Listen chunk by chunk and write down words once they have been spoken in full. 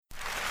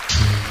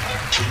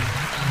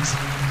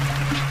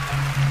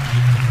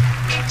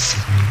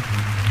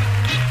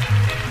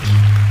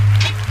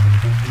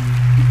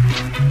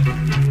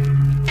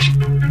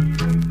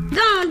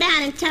Go on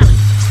down and tell him.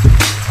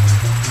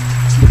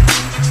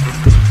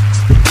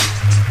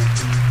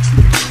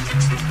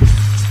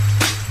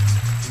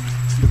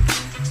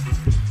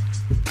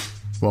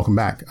 Welcome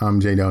back. I'm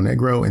Jay Del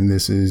Negro, and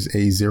this is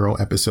a 0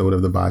 episode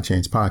of the By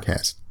Chance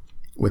podcast.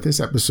 With this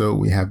episode,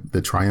 we have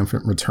the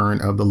triumphant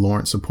return of the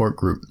Lawrence Support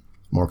Group,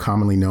 more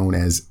commonly known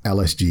as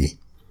LSG.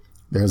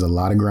 There's a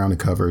lot of ground to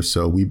cover,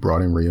 so we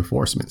brought in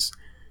reinforcements.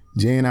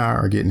 Jay and I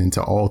are getting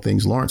into all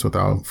things Lawrence with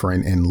our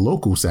friend and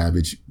local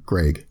savage,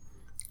 Greg.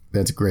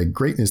 That's Greg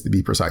Greatness, to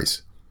be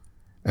precise.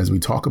 As we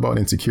talk about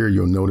Insecure,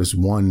 you'll notice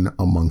one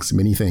amongst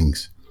many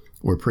things.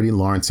 We're pretty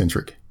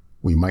Lawrence-centric.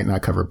 We might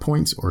not cover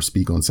points or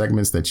speak on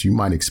segments that you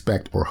might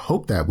expect or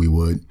hope that we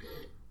would.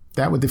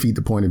 That would defeat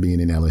the point of being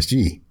in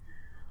LSG.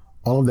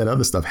 All of that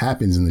other stuff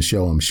happens in the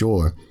show, I'm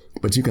sure,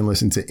 but you can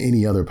listen to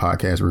any other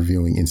podcast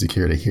reviewing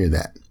Insecure to hear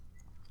that.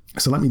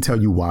 So let me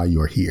tell you why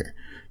you're here.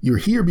 You're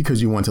here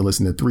because you want to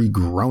listen to three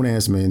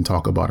grown-ass men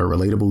talk about a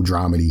relatable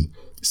dramedy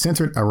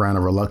centered around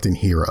a reluctant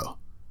hero.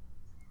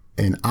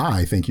 And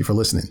I thank you for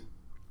listening.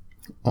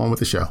 On with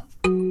the show.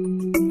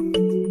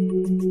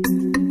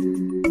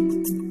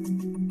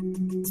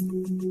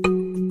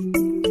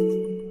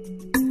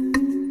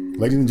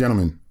 Ladies and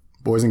gentlemen,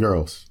 boys and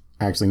girls,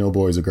 actually no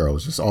boys or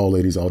girls, just all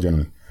ladies, all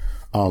gentlemen.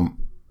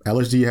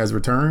 LSG has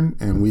returned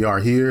and we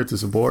are here to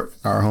support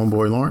our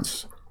homeboy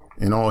Lawrence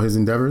in all his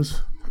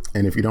endeavors.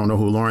 And if you don't know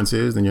who Lawrence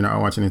is, then you're not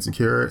watching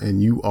Insecure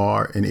and you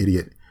are an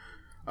idiot.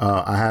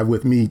 I have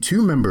with me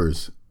two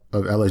members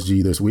of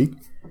LSG this week.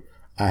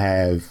 I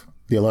have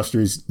the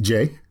illustrious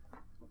Jay.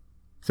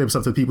 Say what's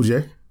up to the people,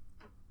 Jay.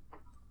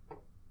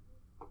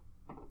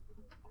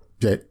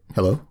 Jay,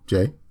 hello,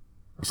 Jay.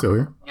 You still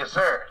here? Yes,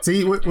 sir.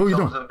 See, what are you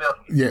doing?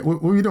 Yeah,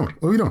 what are you doing?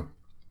 What are you doing?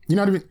 You're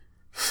not even...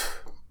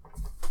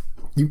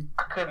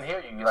 I couldn't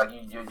hear you. Like,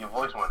 your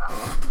voice went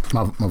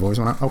out. My voice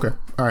went out? Okay.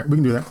 All right, we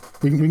can do that.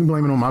 We can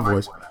blame it on my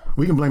voice.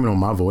 We can blame it on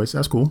my voice.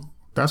 That's cool.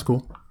 That's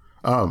cool.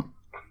 I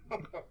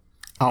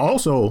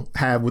also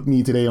have with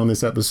me today on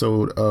this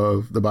episode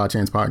of the By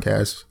Chance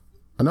podcast,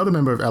 another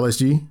member of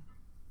LSG,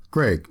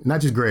 Greg.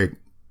 Not just Greg,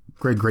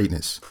 Greg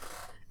Greatness.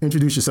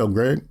 Introduce yourself,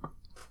 Greg.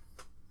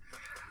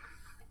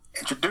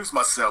 Introduce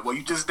myself. Well,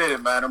 you just did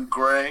it, man. I'm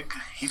Greg.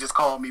 He just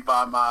called me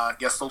by my,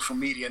 social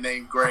media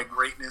name, Greg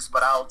Greatness,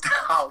 but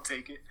I'll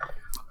take it.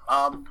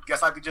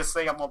 Guess I could just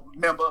say I'm a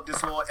member of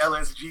this little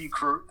LSG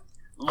crew.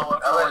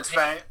 Lawrence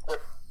fan.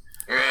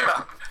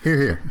 Yeah.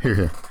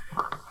 Here.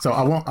 So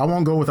I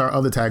won't go with our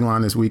other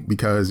tagline this week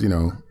because,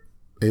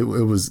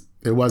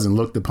 it wasn't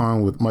looked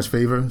upon with much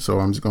favor. So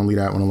I'm just gonna leave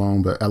that one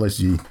alone. But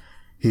LSG,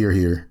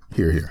 here.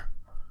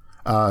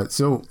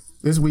 So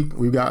this week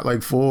we've got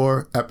like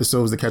 4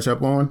 episodes to catch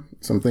up on.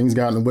 Some things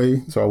got in the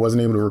way, so I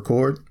wasn't able to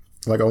record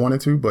like I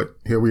wanted to, but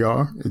here we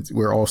are.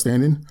 We're all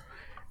standing,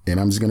 and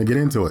I'm just going to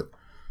get into it.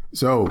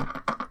 So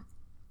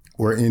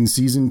we're in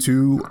season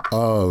 2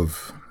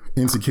 of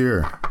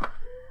Insecure,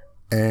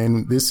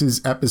 and this is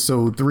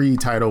episode 3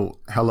 titled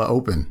Hella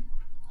Open.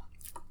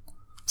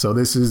 So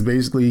this is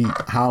basically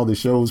how the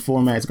show's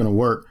format is going to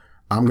work.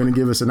 I'm going to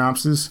give a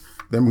synopsis,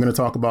 then we're going to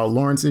talk about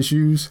Lawrence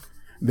issues,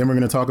 then we're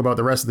going to talk about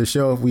the rest of the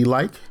show if we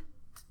like.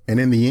 And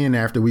in the end,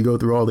 after we go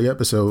through all the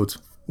episodes,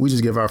 we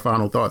just give our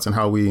final thoughts on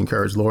how we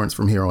encourage Lawrence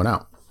from here on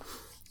out.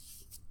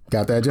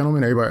 Got that,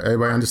 gentlemen?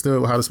 Everybody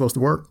understood how it's supposed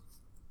to work?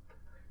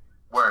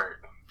 Word.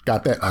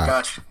 Got that? I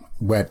got you.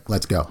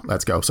 Let's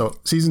go. So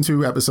season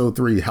 2, episode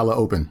 3, Hella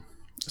Open.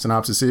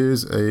 Synopsis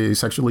is a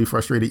sexually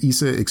frustrated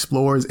Issa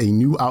explores a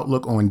new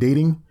outlook on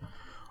dating.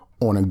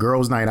 On a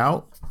girls' night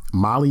out,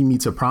 Molly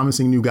meets a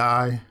promising new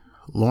guy.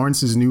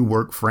 Lawrence's new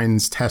work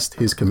friends test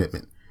his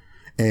commitment.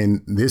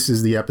 And this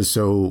is the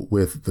episode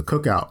with the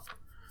cookout.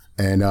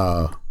 And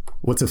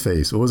what's her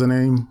face? What was her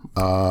name?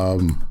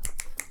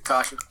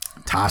 Tasha.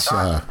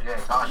 Yeah,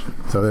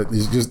 Tasha. So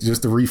it's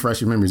just to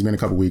refresh your memory. It's been a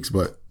couple weeks,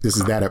 but this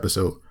is that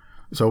episode.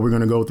 So we're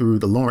going to go through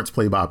the Lawrence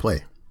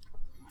play-by-play.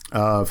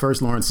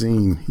 First Lawrence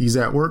scene. He's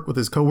at work with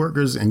his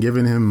coworkers and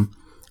giving him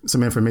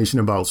some information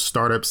about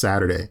Startup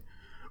Saturday,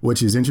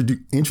 which is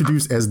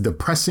introduced as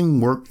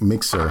Depressing Work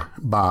Mixer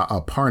by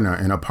Aparna.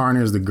 And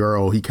Aparna is the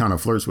girl he kind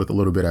of flirts with a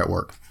little bit at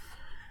work.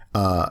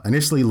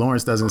 Initially,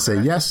 Lawrence doesn't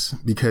say yes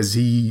because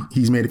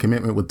he's made a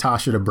commitment with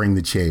Tasha to bring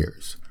the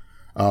chairs.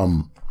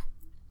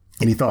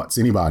 Any thoughts?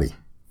 Anybody?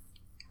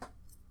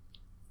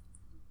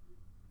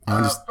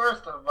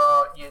 First of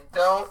all, you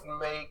don't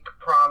make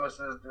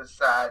promises to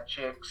side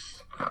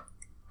chicks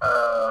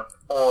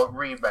or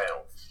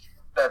rebounds.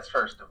 That's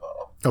first of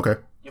all. Okay.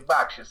 You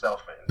box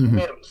yourself in. You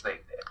made a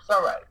mistake there. It's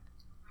all right.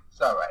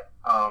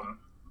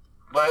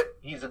 But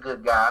he's a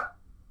good guy,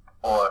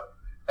 or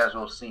as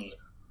we'll see,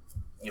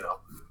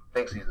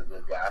 thinks he's a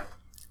good guy,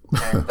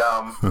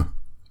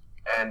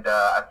 and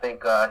I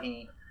think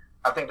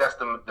that's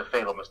the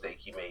fatal mistake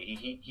he made.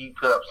 He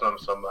put up some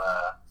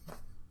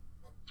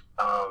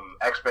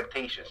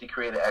expectations. He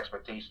created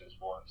expectations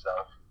for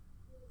himself,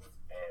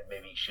 and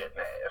maybe he shouldn't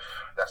have.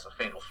 That's a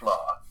fatal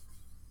flaw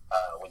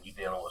when when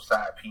you're dealing with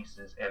side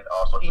pieces, and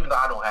also even though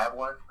I don't have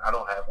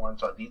one,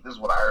 so this is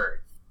what I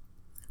heard.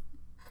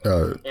 You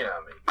know what I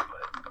mean?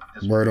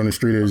 But word on the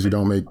street is you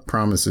don't make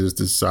promises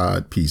to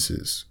side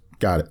pieces.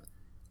 Got it.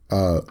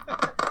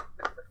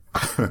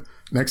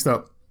 Next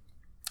up,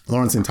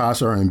 Lawrence and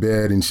Tasha are in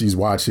bed and she's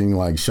watching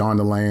like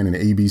Shondaland and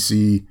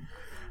ABC.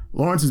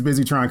 Lawrence is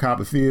busy trying to cop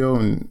a feel,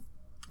 and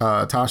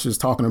Tasha's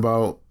talking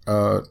about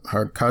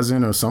her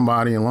cousin or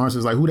somebody, and Lawrence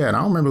is like, who that? I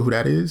don't remember who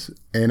that is.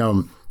 And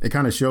it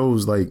kind of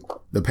shows like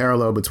the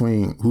parallel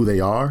between who they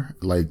are.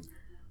 Like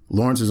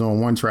Lawrence is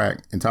on one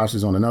track and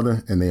Tasha's on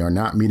another, and they are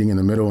not meeting in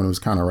the middle, and it was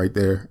kind of right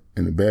there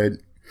in the bed.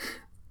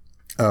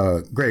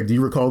 Greg, do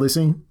you recall this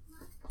scene?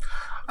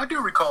 I do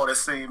recall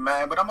this scene,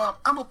 man, but I'm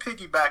a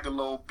piggyback a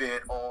little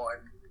bit on,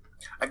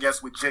 I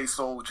guess, what J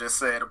Soul just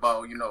said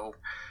about,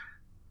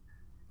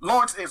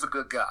 Lawrence is a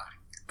good guy.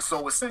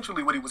 So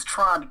essentially what he was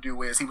trying to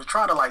do is he was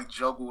trying to like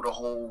juggle the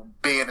whole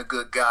being a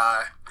good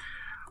guy,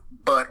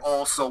 but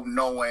also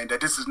knowing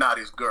that this is not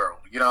his girl.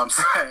 You know what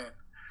I'm saying?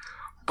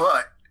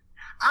 But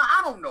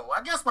I don't know.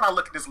 I guess when I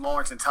look at this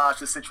Lawrence and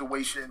Tasha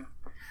situation,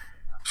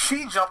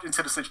 she jumped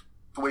into the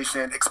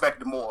situation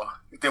expecting more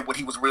than what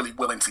he was really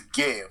willing to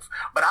give.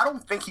 But I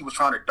don't think he was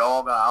trying to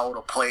dog her out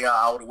or play her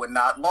out or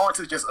whatnot.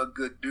 Lawrence is just a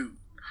good dude.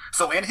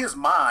 So in his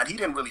mind, he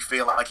didn't really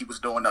feel like he was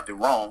doing nothing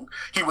wrong.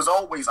 He was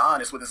always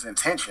honest with his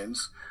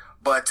intentions.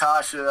 But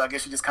Tasha, I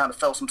guess she just kind of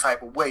felt some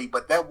type of way.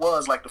 But that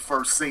was like the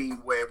first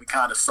scene where we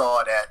kind of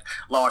saw that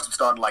Lawrence was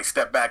starting to like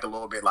step back a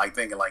little bit, like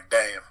thinking like,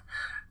 damn,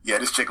 yeah,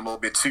 this chick a little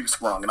bit too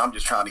sprung, and I'm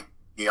just trying to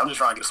get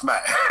a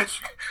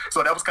smash.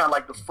 So that was kind of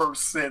like the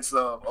first sense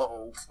of,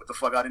 uh-oh, what the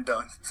fuck I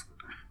done?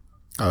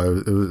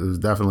 It was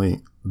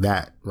definitely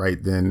that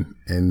right then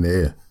and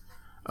there.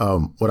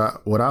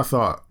 What I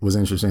thought was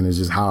interesting is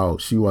just how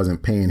she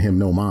wasn't paying him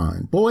no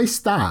mind. Boy,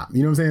 stop.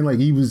 You know what I'm saying? Like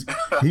he was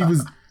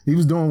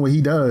doing what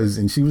he does,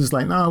 and she was just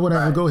like, nah,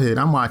 whatever, right. Go ahead.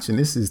 I'm watching.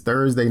 This is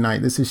Thursday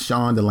night. This is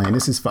Shondaland.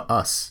 This is for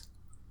us.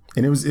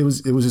 And it was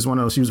just one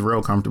of those. She was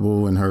real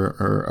comfortable in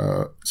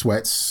her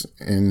sweats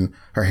and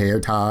her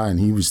hair tie, and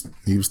he was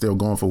still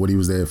going for what he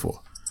was there for.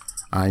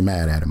 I ain't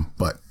mad at him,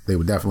 but they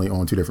were definitely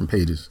on two different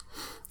pages.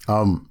 He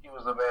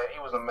was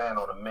a man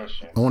on a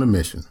mission. On a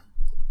mission,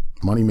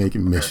 money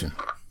making mission.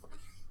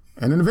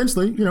 And then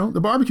eventually, the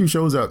barbecue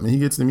shows up, and he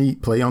gets to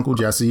play Uncle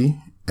Jesse,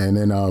 and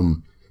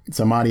then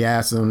somebody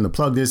asks him to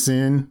plug this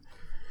in,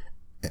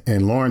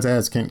 and Lawrence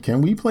asks,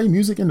 "Can we play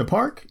music in the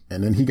park?"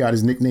 And then he got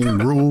his nickname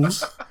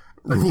Rules.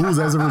 Rules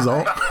as a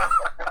result.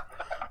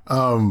 You're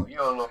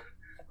a little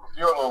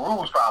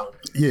rules following.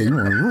 Yeah, you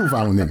want rule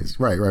following niggas.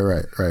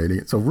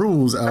 Right. So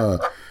Rules,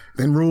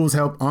 then Rules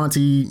help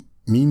Auntie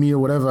Mimi or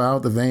whatever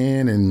out the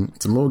van, and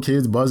some little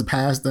kids buzz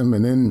past them,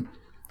 and then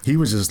he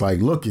was just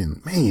like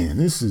looking, man,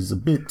 this is a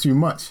bit too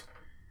much.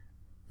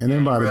 And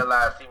then he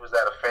realized he was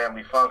at a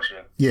family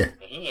function. Yeah.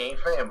 He ain't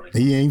family.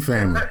 You know what I'm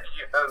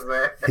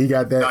saying? He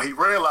got that. No, he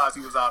realized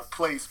he was out of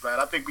place, man.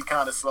 I think we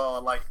kind of saw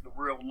like the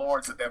real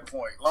Lawrence at that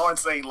point.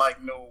 Lawrence ain't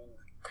like no,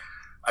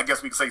 I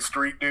guess we could say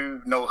street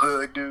dude, no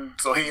hood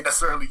dude. So he ain't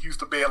necessarily used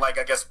to being like,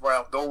 I guess,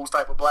 around those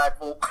type of black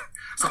folk.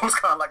 So it was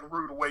kind of like a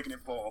rude awakening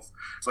for him.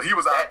 So he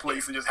was out of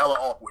place and just hella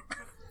awkward.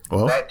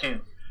 Well, that too.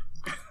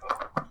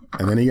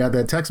 And then he got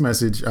that text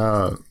message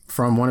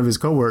from one of his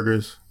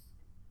coworkers,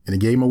 and it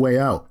gave him a way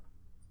out.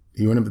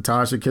 He went up to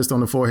Tasha, kissed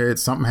on the forehead.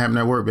 Something happened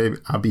at work, baby.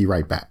 I'll be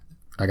right back.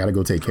 I got to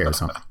go take care of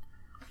something.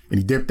 And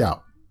he dipped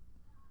out.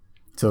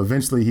 So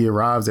eventually he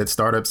arrives at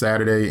Startup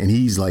Saturday, and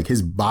he's like,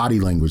 his body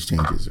language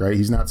changes, right?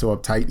 He's not so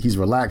uptight. He's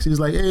relaxed.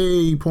 He's like,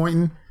 hey,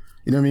 pointing.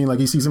 You know what I mean? Like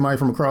he sees somebody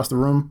from across the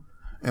room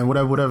and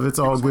whatever. It's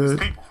all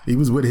good. He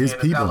was with his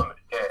people.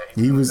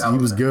 He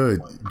was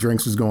good.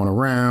 Drinks was going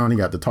around. He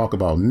got to talk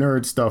about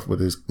nerd stuff with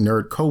his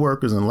nerd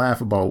coworkers and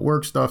laugh about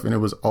work stuff, and it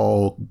was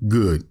all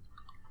good.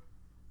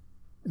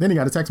 Then he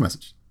got a text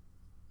message.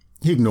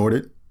 He ignored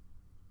it.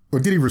 Or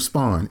did he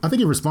respond? I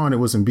think he responded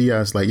with some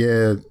BS, like,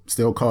 yeah,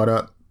 still caught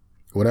up,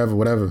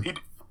 whatever.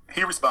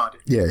 He responded.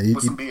 Yeah.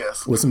 With some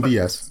BS. With some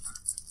BS.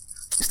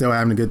 Still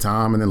having a good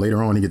time, and then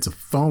later on he gets a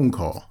phone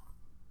call.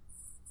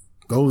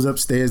 Goes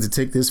upstairs to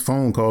take this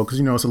phone call because,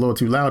 it's a little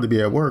too loud to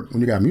be at work when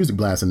you got music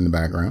blasting in the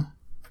background.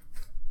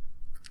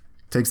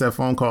 Takes that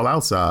phone call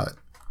outside.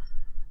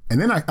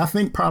 And then I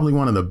think probably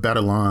one of the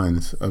better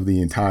lines of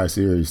the entire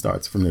series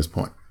starts from this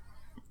point.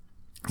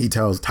 He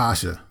tells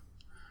Tasha,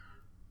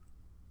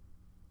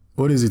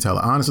 what does he tell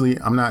her? Honestly,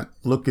 I'm not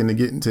looking to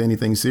get into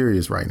anything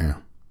serious right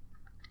now.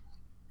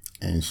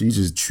 And she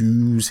just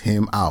chews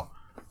him out.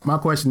 My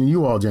question to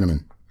you all,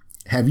 gentlemen,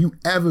 have you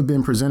ever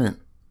been presented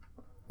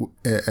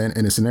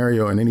in a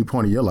scenario in any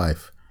point of your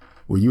life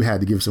where you had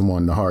to give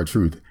someone the hard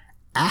truth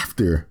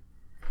after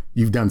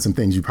you've done some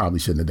things you probably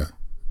shouldn't have done?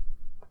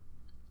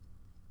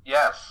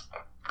 Yes.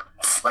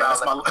 But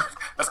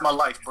that's my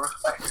life, bro.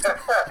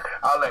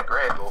 I'll let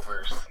Greg go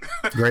first.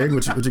 Greg,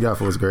 what you got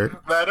for us, Greg?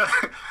 Man,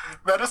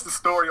 that's the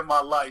story of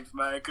my life,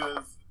 man,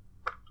 because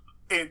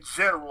in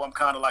general, I'm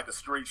kind of like a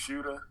straight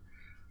shooter.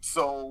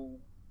 So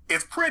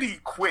it's pretty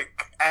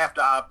quick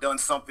after I've done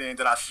something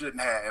that I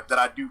shouldn't have, that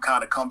I do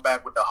kind of come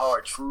back with the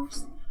hard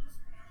truth.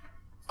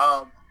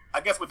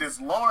 I guess with this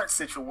Lawrence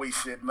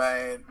situation,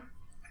 man,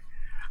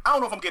 I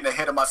don't know if I'm getting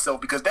ahead of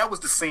myself because that was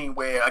the scene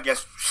where I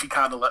guess she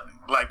kind of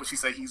like what she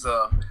said. He's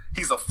a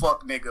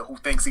fuck nigga who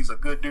thinks he's a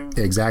good dude.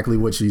 Exactly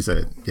what she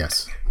said.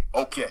 Yes.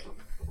 Okay.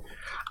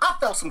 I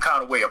felt some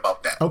kind of way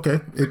about that. Okay.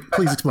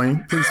 Please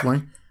explain. Please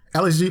explain.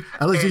 LSG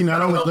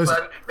not only listen,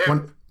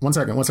 one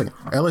second.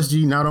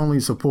 LSG not only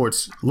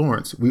supports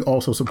Lawrence, we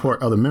also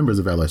support other members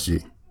of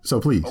LSG. So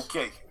please.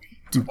 Okay.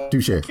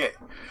 Do share. Okay.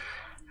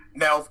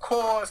 Now, of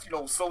course,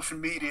 social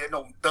media,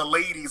 the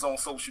ladies on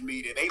social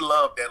media, they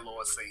love that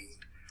Lawrence scene.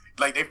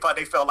 Like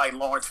they felt like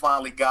Lawrence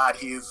finally got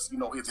his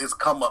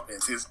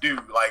comeuppance, his due.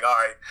 Like, all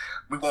right,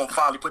 we won't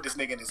finally put this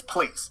nigga in his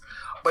place.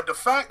 But the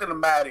fact of the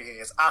matter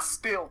is, I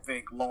still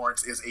think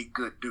Lawrence is a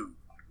good dude.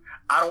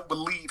 I don't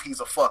believe he's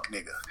a fuck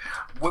nigga.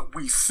 What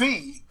we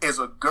see is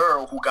a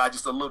girl who got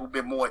just a little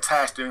bit more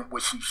attached than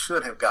what she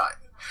should have gotten.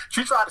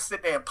 She tried to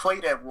sit there and play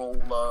that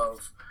role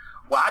of,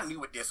 well, I knew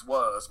what this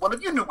was. Well,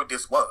 if you knew what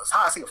this was,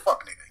 how is he a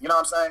fuck nigga? You know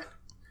what I'm saying?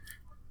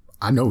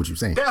 I know what you're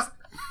saying.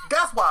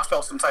 That's why I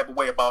felt some type of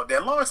way about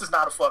that. Lawrence is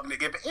not a fuck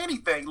nigga. If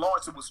anything,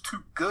 Lawrence was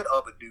too good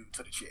of a dude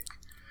to the chick.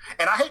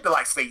 And I hate to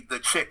say the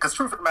chick, because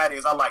truth of the matter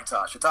is I like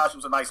Tasha. Tasha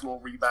was a nice little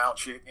rebound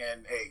chick,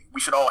 and hey,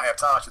 we should all have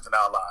Tashas in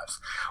our lives.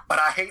 But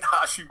I hate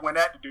how she went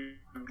at the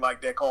dude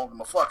like that, calling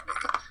him a fuck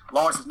nigga.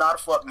 Lawrence is not a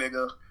fuck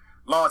nigga.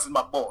 Lawrence is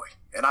my boy.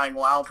 And I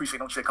don't appreciate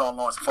no chick calling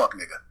Lawrence a fuck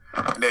nigga.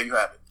 And there you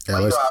have it.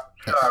 Well,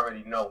 you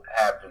already know what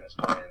happens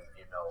when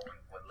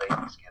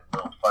ladies get a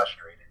little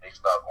frustrated. They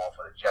start going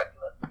for the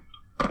jugular.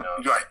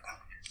 Right.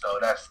 So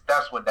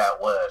that's what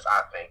that was,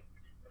 I think.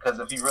 Because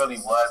if he really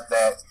was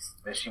that,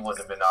 then she wouldn't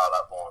have been all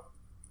up on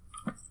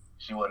him.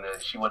 She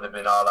wouldn't have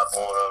been all up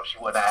on him. She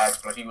wouldn't have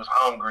asked him if he was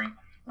hungry.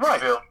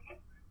 Right.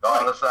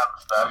 All this other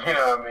stuff. You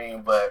know what I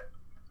mean? But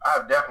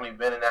I've definitely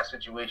been in that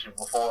situation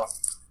before.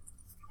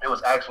 It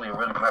was actually a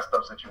really messed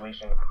up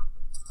situation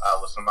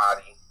with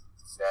somebody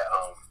that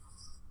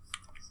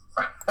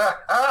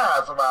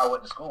somebody I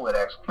went to school with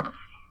actually,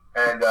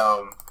 and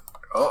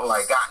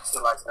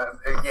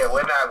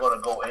we're not going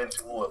to go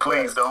into it.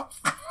 Please don't.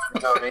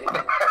 You know what I mean?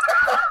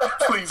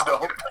 Please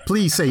don't.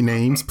 Please say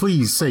names.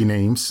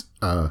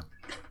 I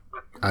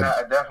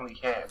definitely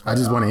can't. I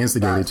just want to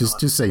instigate it.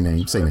 Just say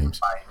names. Say names.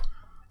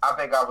 I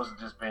think I was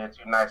just being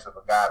too nice of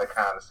a guy to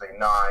kind of say,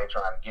 no, I ain't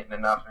trying to get into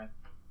nothing.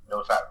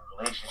 No type of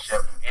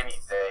relationship,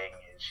 anything.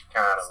 And she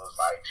kind of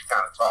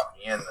talked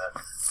me into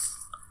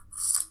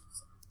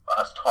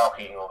us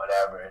talking or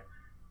whatever.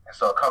 And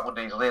so a couple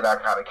days later, I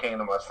kind of came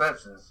to my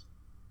senses.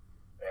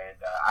 And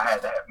I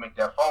had to make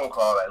that phone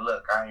call like,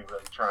 look, I ain't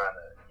really trying to,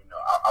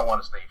 I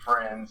want to stay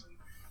friends. And,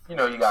 you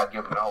got to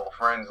give them the whole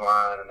friends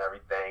line and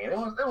everything. And it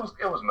was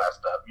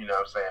messed up, you know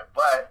what I'm saying?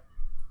 But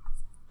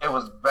it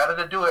was better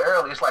to do it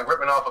early. It's like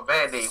ripping off a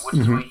Band-Aid, which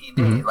is what he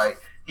did. Mm-hmm. Like,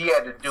 he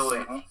had to do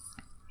it.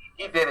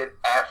 He did it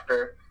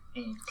after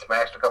he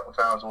smashed a couple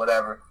times or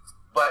whatever.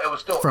 But it was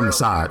still from the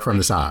side.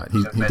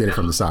 He did it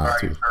from the side,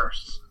 too.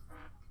 First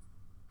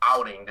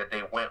outing that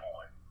they went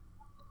on.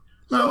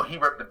 So he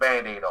ripped the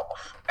Band-Aid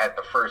off at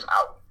the first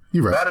outing.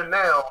 You're right. Better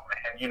now,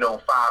 and 5,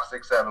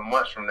 6, 7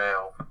 months from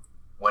now,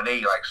 when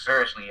they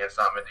seriously in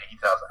something, and he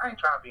tells us, I ain't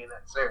trying to be in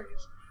that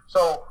serious.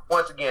 So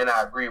once again,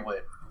 I agree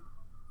with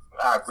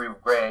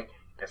Greg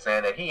in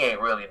saying that he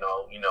ain't really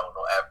no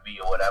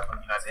FB or whatever.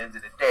 At the end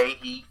of the day,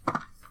 he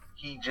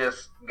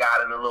just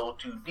got in a little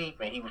too deep,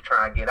 and he was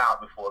trying to get out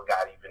before it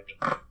got even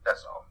deeper.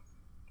 That's all.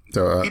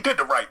 So, he did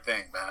the right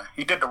thing, man.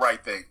 He did the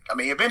right thing. I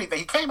mean, if anything,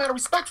 he came at her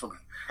respectfully.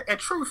 And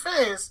truth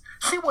is,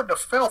 she wouldn't have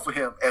fell for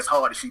him as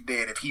hard as she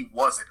did if he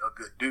wasn't a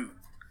good dude.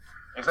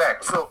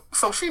 Exactly.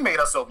 So she made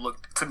herself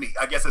look, to me,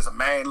 I guess as a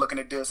man looking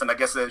at this, and I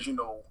guess as,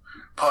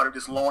 part of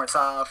this Lawrence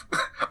Hive,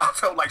 I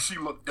felt like she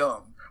looked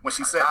dumb when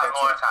she said that.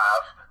 Lawrence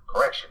Hive.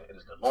 Correction, it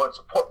is the Lawrence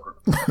Support Group.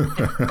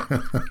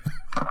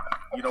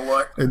 You know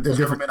what?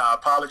 Gentlemen, I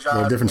apologize.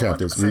 They're different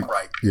chapters.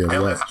 Right. Yeah,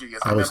 LSG.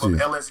 As a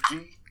member of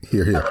LSG.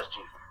 Here. LSG.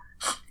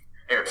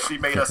 She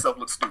made herself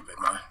look stupid,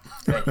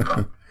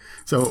 man.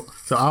 So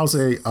I'll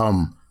say,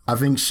 I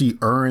think she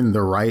earned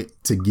the right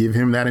to give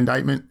him that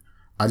indictment.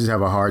 I just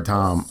have a hard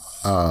time,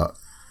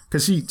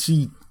 because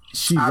she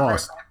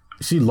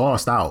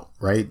lost out,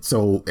 right?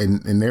 So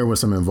and there was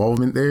some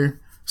involvement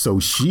there, so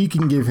she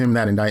can give him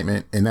that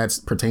indictment, and that's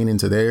pertaining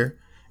to their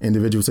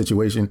individual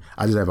situation.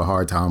 I just have a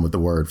hard time with the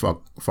word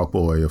fuck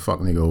boy or fuck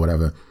nigga or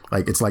whatever.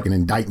 Like, it's like an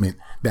indictment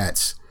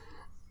that's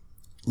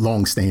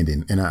long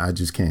standing, and I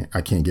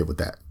can't get with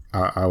that.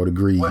 I would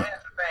agree. Well,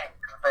 here's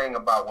the thing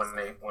about when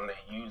they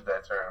use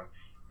that term,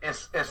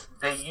 it's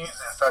they use it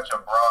in such a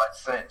broad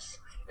sense.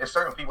 There's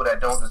certain people that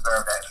don't deserve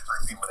that, and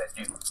certain people that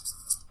do.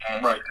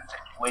 And in the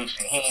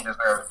situation, he ain't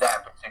deserve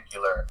that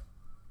particular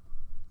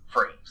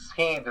phrase.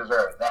 He ain't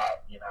deserve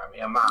that. You know what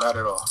I mean? Not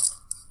at all.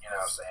 You know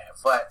what I'm saying?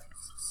 But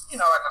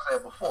like I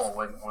said before,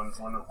 when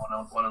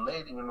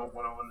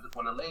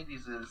the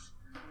ladies is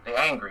they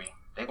angry,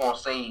 they gonna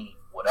say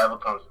whatever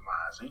comes to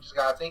mind. So you just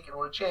gotta take it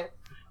on the chin.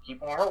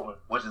 Keep on rolling,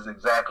 which is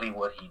exactly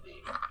what he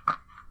did.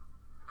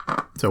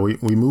 So we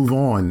move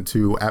on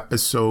to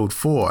episode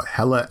 4,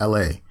 Hella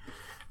LA.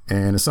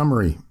 And a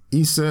summary,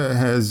 Issa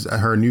has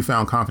her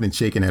newfound confidence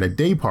shaken at a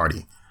day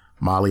party.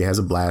 Molly has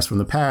a blast from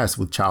the past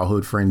with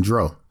childhood friend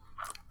Dro.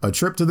 A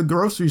trip to the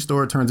grocery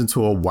store turns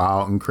into a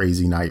wild and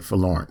crazy night for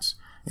Lawrence.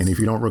 And if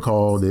you don't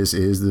recall, this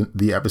is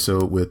the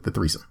episode with the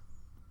threesome.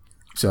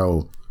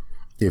 So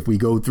if we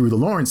go through the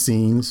Lawrence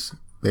scenes,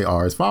 they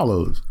are as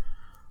follows.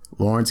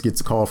 Lawrence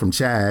gets a call from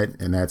Chad,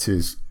 and that's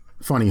his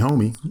funny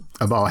homie,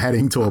 about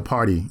heading to a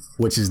party,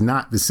 which is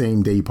not the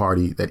same day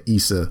party that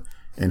Issa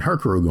and her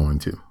crew are going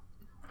to.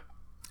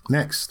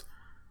 Next,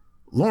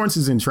 Lawrence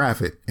is in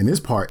traffic, and this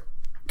part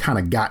kind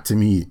of got to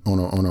me on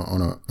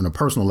a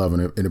personal level,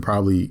 and it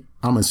probably,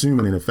 I'm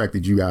assuming it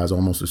affected you guys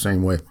almost the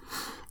same way.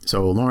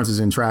 So Lawrence is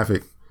in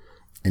traffic,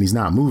 and he's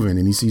not moving,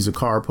 and he sees a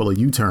car pull a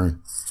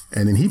U-turn,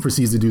 and then he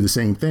proceeds to do the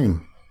same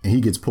thing, and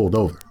he gets pulled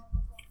over.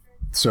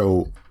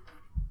 So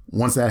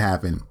once that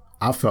happened,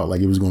 I felt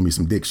like it was going to be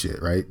some dick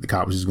shit, right? The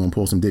cop was just going to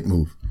pull some dick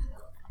move.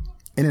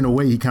 And in a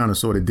way, he kind of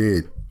sort of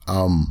did.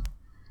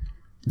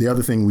 The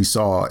other thing we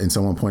saw, and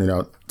someone pointed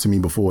out to me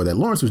before, that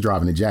Lawrence was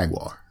driving a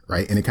Jaguar,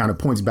 right? And it kind of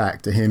points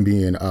back to him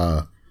being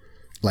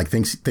like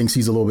thinks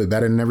he's a little bit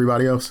better than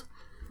everybody else.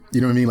 You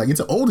know what I mean? Like,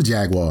 it's an older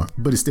Jaguar,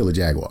 but it's still a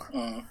Jaguar.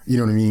 You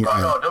know what I mean?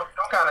 No, them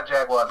kind of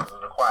Jaguars is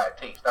an acquired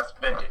taste. That's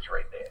vintage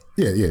right there.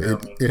 Yeah. You know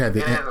it had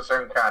it is a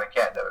certain kind of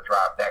cat that'll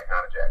drive that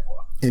kind of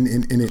Jaguar.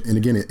 And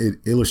again, it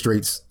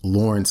illustrates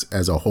Lawrence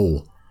as a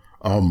whole.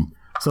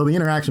 So the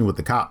interaction with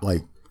the cop,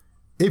 like,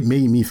 it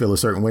made me feel a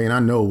certain way, and I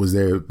know it was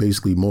there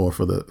basically more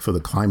for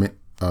the climate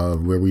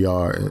of where we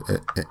are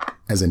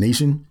as a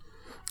nation,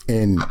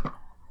 and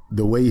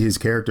the way his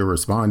character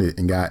responded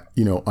and got,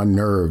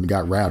 unnerved,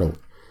 got rattled,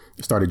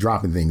 started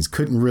dropping things,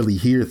 couldn't really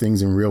hear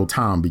things in real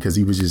time because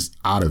he was just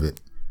out of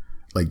it.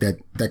 Like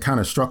that kind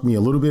of struck me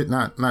a little bit,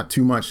 not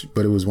too much,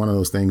 but it was one of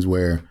those things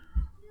where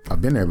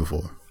I've been there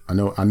before. I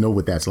know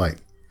what that's like.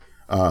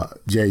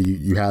 Jay,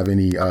 you have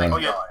any? Oh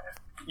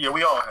yeah,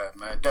 we all have,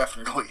 man,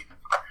 definitely.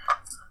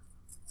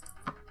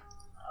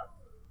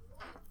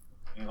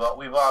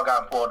 We've all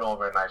gotten pulled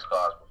over in nice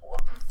cars before.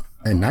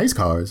 And nice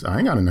cars? I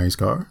ain't got a nice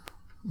car.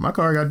 My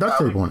car got duct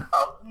tape on it.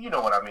 You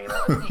know what I mean? You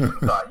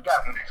got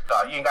a nice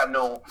car. You ain't got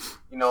no.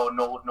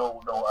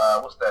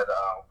 What's that?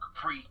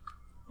 Capri.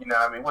 You know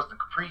what I mean? What's the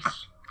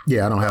Caprice?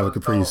 Yeah, I don't have a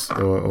Caprice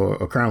or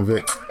a Crown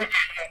Vic. You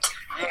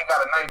ain't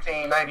got a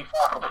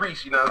 1994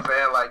 Caprice. You know what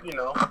I'm saying?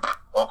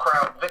 Or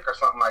Crown Vic or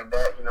something like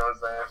that. You know what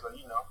I'm saying?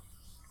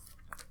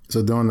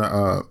 So So during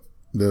the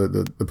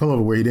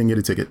pullover where he didn't get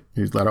a ticket,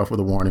 he was let off with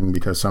a warning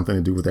because something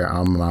to do with their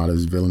alma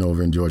maters,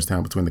 Villanova and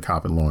Georgetown, between the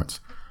cop and Lawrence.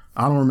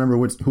 I don't remember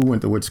who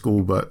went to which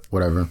school, but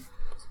whatever.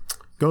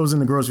 Goes in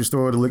the grocery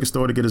store, the liquor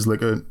store, to get his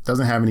liquor.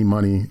 Doesn't have any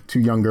money. 2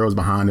 young girls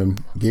behind him,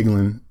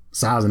 giggling,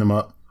 sizing him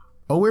up.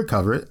 Oh, we'll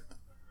cover it.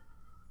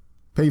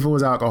 Pay for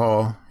his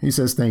alcohol. He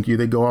says thank you.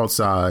 They go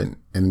outside,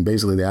 and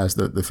basically they ask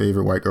the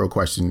favorite white girl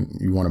question,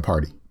 you want a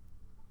party?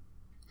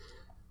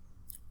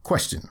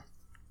 Question.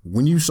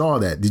 When you saw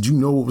that, did you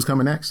know what was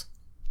coming next?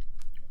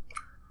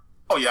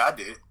 Oh, yeah, I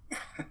did.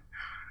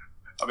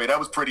 I mean, that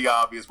was pretty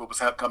obvious what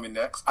was coming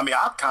next. I mean,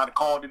 I kind of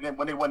called it in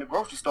when they went to the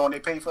grocery store and they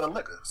paid for the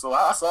liquor. So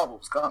I saw what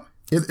was coming.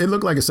 It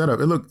looked like a setup.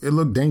 It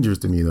looked dangerous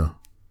to me, though.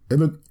 It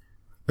looked,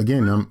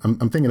 again,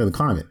 I'm thinking of the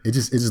climate. It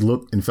just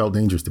looked and felt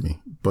dangerous to me.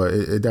 But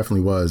it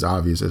definitely was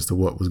obvious as to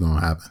what was going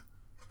to happen.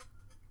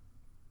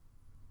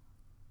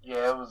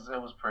 Yeah, it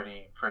was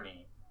pretty.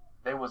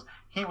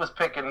 He was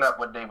picking up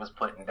what they was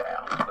putting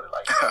down. Put it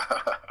like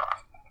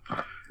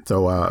that.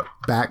 So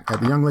back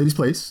at the young lady's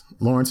place,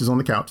 Lawrence is on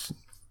the couch,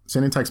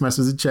 sending text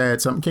messages to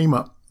Chad. Something came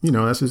up.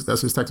 That's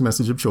his text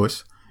message of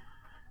choice.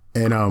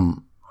 And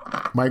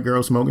white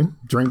girl smoking,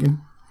 drinking.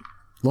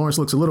 Lawrence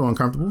looks a little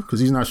uncomfortable because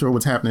he's not sure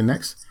what's happening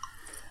next.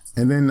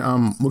 And then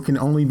what can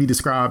only be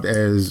described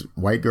as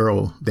white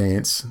girl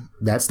dance,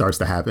 that starts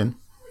to happen.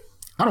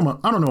 I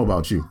don't know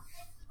about you,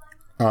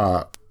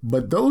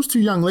 but those 2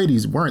 young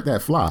ladies weren't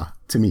that fly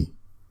to me.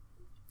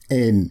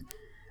 And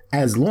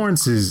as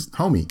Lawrence's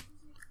homie,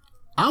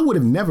 I would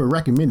have never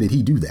recommended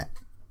he do that.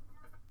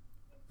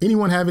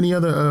 Anyone have any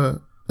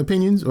other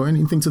opinions or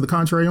anything to the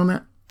contrary on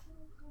that?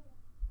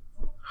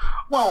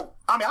 Well,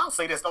 I mean, I'll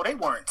say this though, they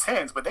weren't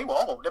 10s, but they were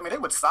all. I mean, they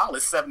were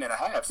solid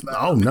 7.5s. Man.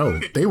 Oh no,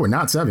 they were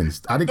not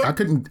 7s.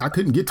 I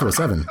couldn't get to a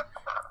 7.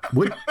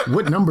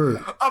 What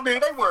number? I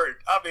mean, they weren't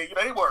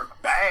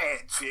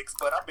bad chicks,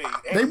 but I mean,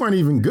 they weren't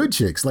even good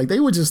chicks. Like, they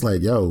were just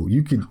like, yo,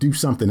 you could do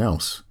something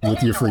else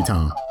with your free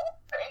time.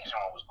 The Asian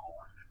one was cool.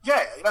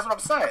 Yeah, that's what I'm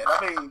saying.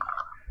 I mean,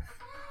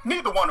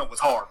 neither one of them was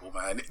horrible,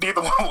 man.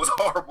 Neither one was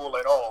horrible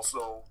at all.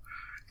 So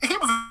he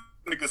was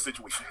in a good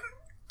situation.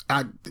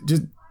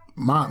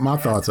 My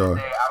thoughts are.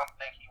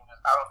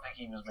 I don't think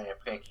he was being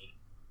picky.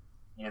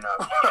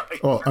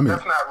 Well, I mean,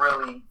 that's not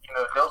really.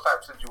 Those type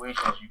of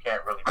situations you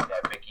can't really be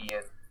that picky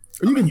in.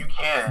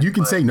 You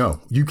can say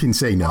no. You can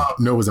say no.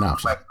 No is an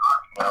option.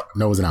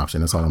 No is an option.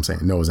 That's all I'm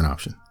saying. No is an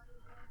option.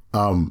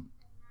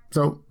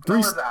 So no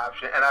is an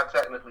option, and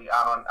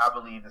I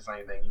believe the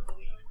same thing you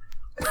believe.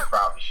 And he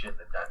probably shouldn't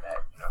have done that.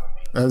 You know what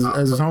I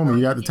mean? As his homie,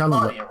 you got to tell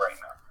him. Right now.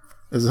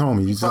 As his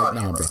homie, you say,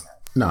 nah, bro.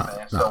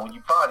 Nah. So when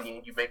you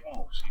partying, you make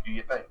moves. You do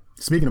your thing.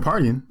 Speaking of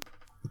partying,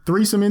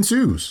 threesome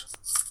ensues.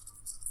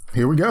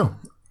 Here we go.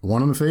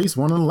 One on the face,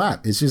 one on the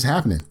lap. It's just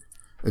happening.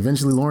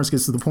 Eventually, Lawrence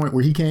gets to the point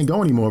where he can't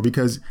go anymore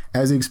because,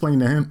 as he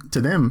explained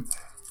to them,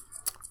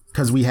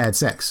 because we had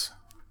sex.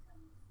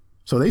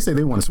 So they say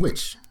they want to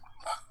switch.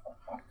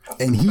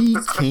 And he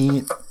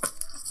can't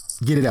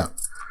get it up.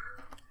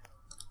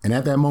 And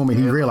at that moment,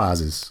 he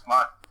realizes.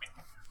 Marge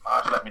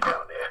let me down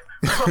there.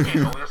 It's okay,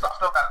 though.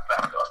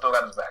 I still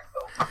got his back,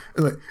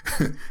 though. Look,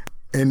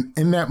 and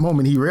in that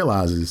moment, he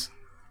realizes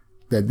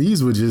that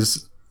these were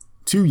just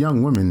two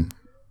young women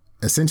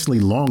essentially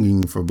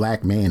longing for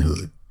black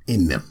manhood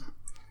in them.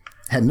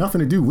 Had nothing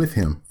to do with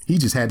him. He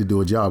just had to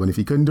do a job. And if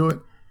he couldn't do it,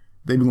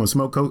 they'd be going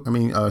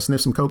to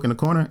sniff some coke in the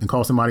corner and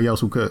call somebody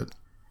else who could.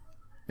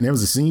 And there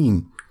was a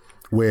scene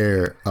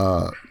where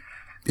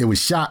it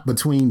was shot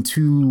between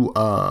two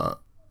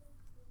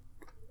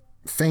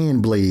fan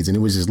blades, and it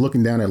was just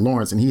looking down at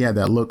Lawrence, and he had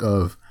that look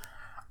of,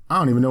 I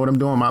don't even know what I'm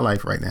doing in my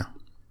life right now.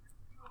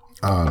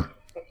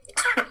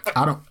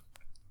 I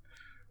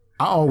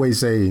always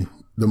say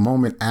the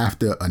moment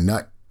after a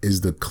nut is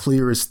the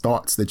clearest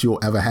thoughts that you'll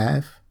ever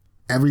have.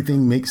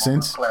 Everything makes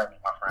sense. Clarity,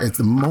 my friend. It's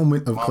the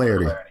moment of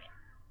clarity.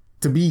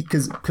 To be,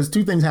 because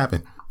two things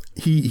happened.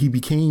 He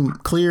became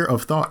clear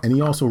of thought, and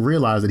he also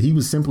realized that he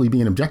was simply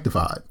being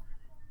objectified.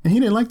 And he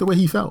didn't like the way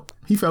he felt.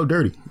 He felt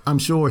dirty. I'm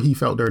sure he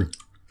felt dirty.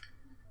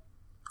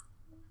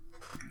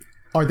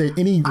 Are there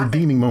any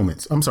redeeming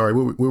moments? I'm sorry,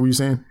 what were you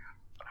saying?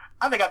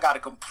 I think I got a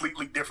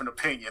completely different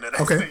opinion of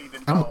that scene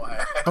than Paul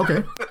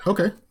had.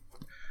 Okay.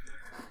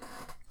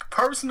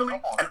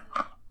 Personally, and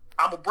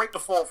I'm going to break the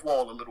fourth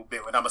wall a little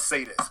bit, and I'm going to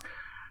say this.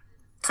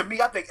 To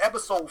me, I think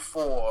episode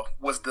 4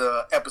 was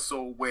the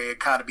episode where it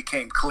kind of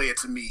became clear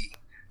to me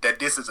that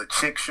this is a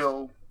chick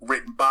show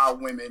written by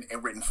women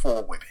and written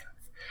for women.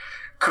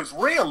 Because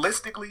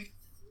realistically,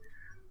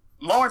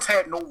 Lawrence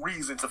had no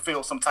reason to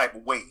feel some type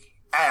of way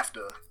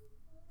after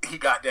he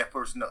got that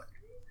first nut.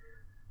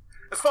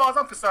 As far as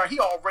I'm concerned, he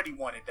already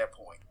won at that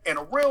point. In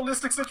a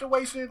realistic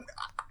situation,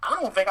 I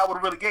don't think I would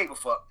have really gave a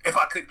fuck if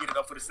I couldn't get it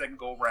up for the second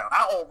go around.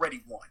 I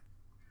already won.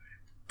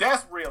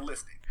 That's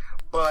realistic.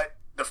 But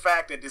the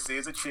fact that this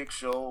is a chick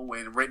show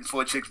and written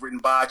for chicks, written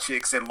by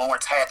chicks, and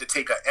Lawrence had to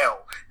take a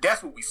L,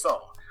 that's what we saw.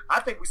 I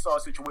think we saw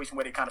a situation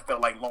where they kind of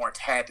felt like Lawrence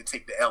had to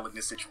take the L in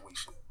this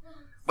situation.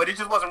 But it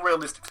just wasn't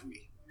realistic to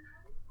me.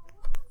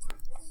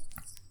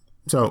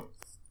 So,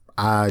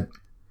 I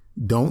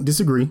don't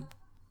disagree,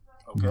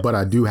 but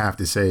I do have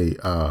to say,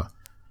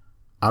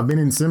 I've been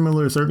in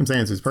similar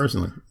circumstances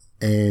personally,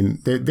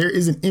 and there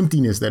is an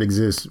emptiness that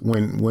exists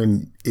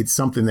when it's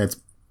something that's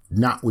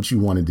not what you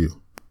want to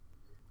do.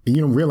 And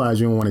you don't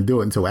realize you don't want to do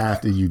it until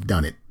after you've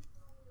done it.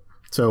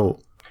 So,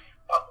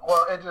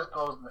 well, it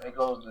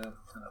goes to the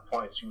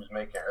point you was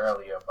making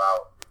earlier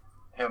about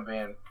him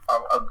being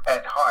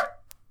at heart,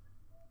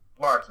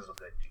 Lawrence is a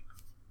good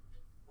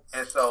dude,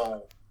 and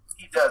so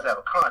he does have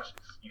a conscience.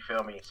 You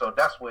feel me? So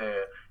that's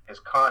where his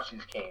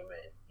conscience came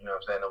in. You know what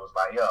I'm saying? It was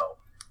like, yo,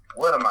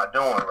 what am I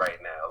doing right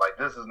now? Like,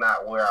 this is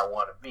not where I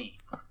want to be.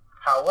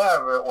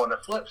 However, on the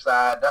flip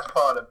side, that's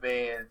part of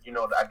being,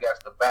 I guess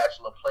the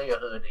bachelor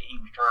playerhood that he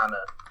was trying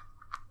to,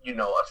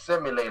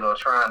 assimilate or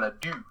trying to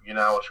do,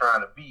 or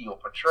trying to be or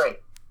portray.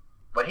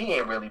 But he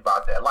ain't really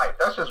about that life.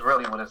 That's just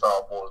really what this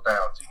all boils down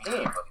to. He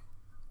ain't really about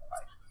that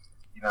life.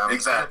 You know what I'm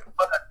saying?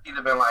 But he'd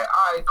have been like,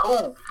 all right,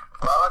 cool.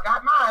 Well, I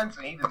got mine.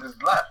 And he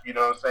just left, you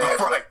know what I'm saying?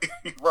 Right.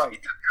 He kind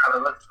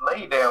of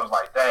laid there, was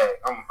like, dang,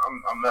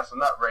 I'm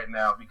messing up right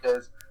now,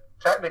 because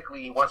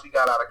technically, once he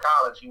got out of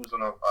college, he was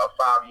in a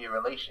 5-year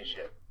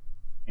relationship.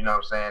 You know what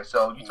I'm saying?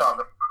 So you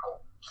talking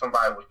about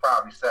somebody who was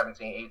probably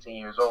 17, 18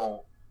 years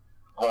old,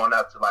 going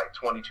up to like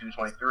 22,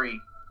 23,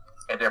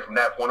 and then from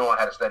that point on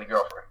had a steady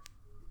girlfriend.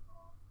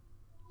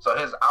 So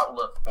his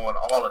outlook on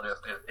all of this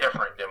is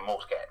different than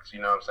most cats.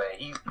 You know what I'm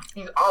saying?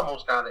 He's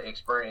almost kind of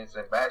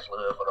experiencing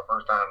bachelorhood for the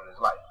first time in his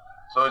life.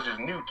 So it's just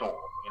new to him.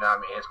 You know what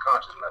I mean? His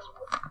conscience messing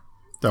with him.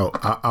 So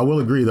I will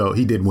agree, though,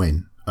 he did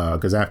win.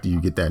 Because after you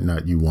get that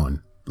nut, you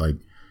won. Like,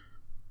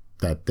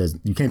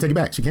 you can't take it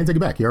back. She can't take it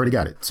back. He already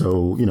got it.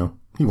 So,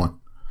 he won.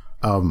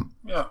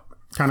 Yeah.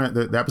 Kind of,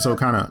 the episode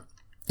kind of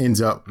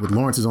ends up with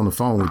Lawrence is on the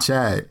phone with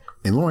Chad,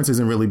 and Lawrence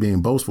isn't really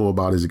being boastful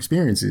about his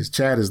experiences.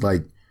 Chad is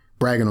like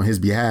bragging on his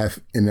behalf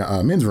in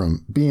the men's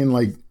room, being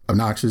like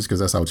obnoxious, because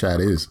that's how Chad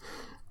is.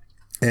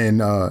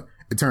 And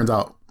it turns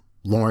out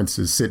Lawrence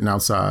is sitting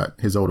outside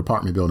his old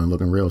apartment building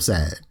looking real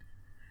sad.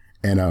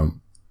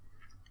 And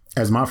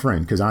as my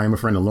friend, because I am a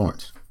friend of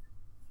Lawrence,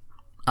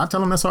 I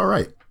tell him that's all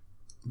right,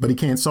 but he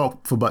can't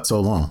sulk for but so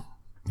long.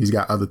 He's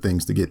got other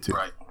things to get to.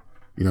 Right.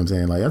 You know what I'm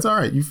saying? Like, that's all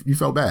right. You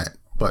felt bad,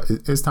 but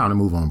it's time to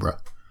move on, bro.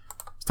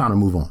 It's time to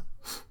move on.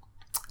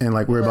 And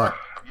like we're about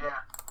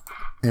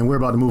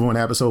to move on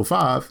to episode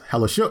 5,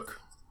 Hella Shook.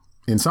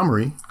 In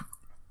summary,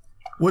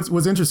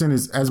 what's interesting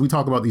is, as we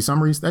talk about these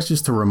summaries, that's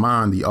just to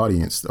remind the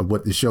audience of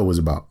what the show was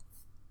about.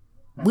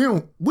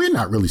 We're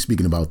not really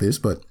speaking about this,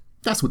 but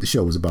that's what the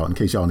show was about, in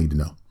case y'all need to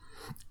know.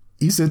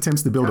 Issa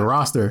attempts to build a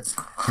roster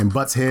and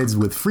butts heads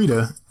with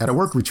Frida at a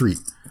work retreat.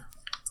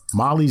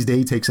 Molly's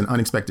day takes an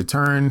unexpected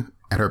turn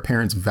at her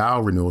parents'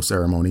 vow renewal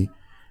ceremony,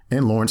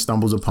 and Lawrence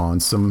stumbles upon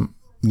some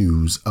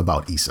news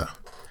about Issa.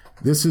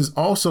 This is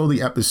also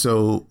the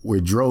episode where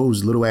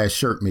Dro's little ass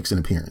shirt makes an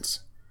appearance.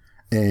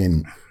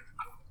 And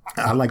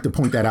I'd like to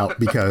point that out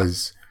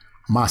because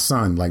my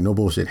son, like no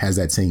bullshit, has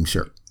that same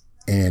shirt.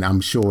 And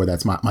I'm sure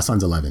that's my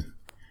son's 11.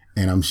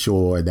 And I'm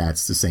sure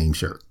that's the same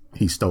shirt.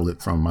 He stole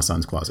it from my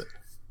son's closet.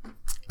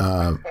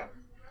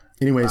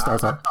 Anyway, it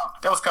starts off.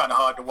 That was kind of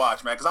hard to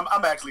watch, man, because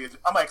I'm actually a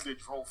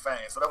Dro fan,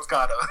 so that was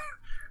kind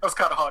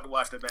of hard to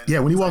watch that, man. Yeah,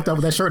 when he walked out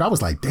with that shirt, I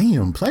was like,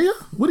 "Damn, player,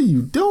 what are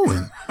you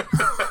doing?"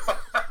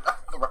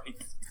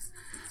 Right.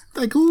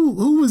 Like,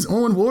 who was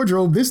on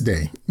wardrobe this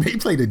day? They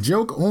played a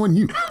joke on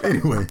you.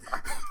 Anyway,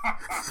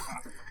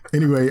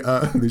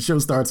 the show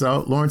starts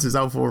out. Lawrence is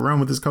out for a run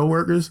with his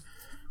coworkers,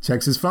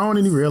 checks his phone,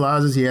 and he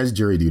realizes he has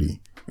jury duty.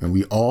 And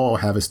we all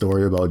have a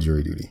story about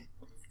jury duty.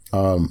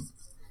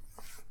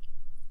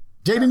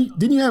 Jay,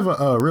 didn't you have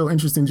a real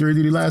interesting jury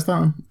duty last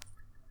time?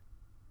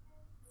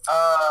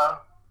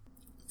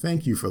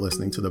 Thank you for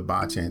listening to the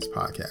By Chance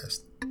podcast.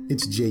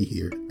 It's Jay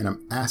here, and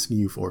I'm asking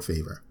you for a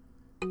favor.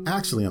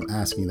 Actually, I'm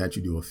asking that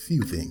you do a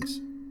few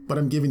things, but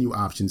I'm giving you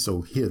options,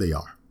 so here they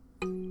are.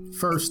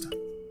 First,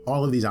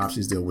 all of these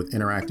options deal with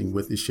interacting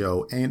with the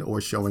show and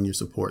or showing your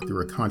support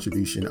through a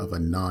contribution of a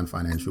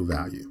non-financial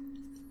value.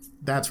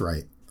 That's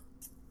right.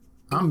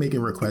 I'm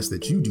making requests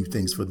that you do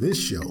things for this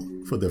show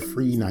for the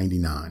free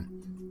 99,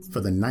 for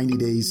the 90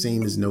 days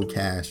same as no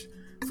cash,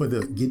 for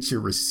the get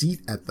your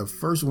receipt at the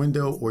first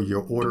window or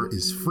your order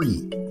is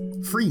free,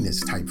 freeness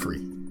type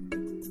free.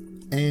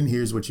 And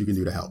here's what you can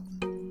do to help.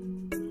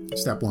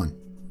 Step 1,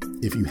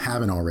 if you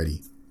haven't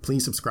already,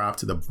 please subscribe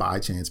to the By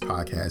Chance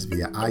podcast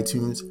via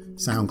iTunes,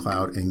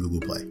 SoundCloud, and Google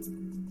Play.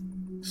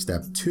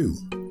 Step 2,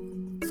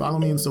 follow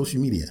me on social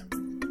media.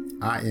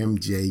 I am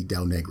Jay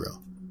Del Negro.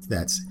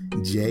 That's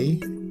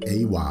Jaydel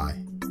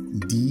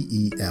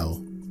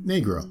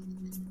Negro.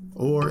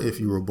 Or if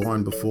you were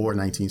born before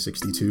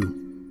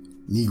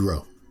 1962,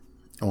 Negro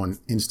on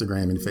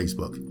Instagram and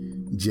Facebook.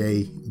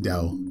 Jay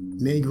Del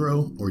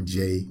Negro or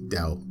Jay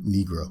Del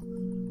Negro.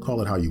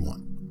 Call it how you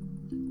want.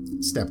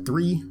 Step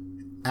 3,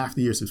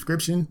 after your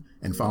subscription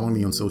and following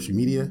me on social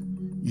media,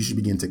 you should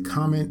begin to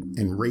comment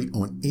and rate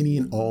on any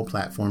and all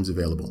platforms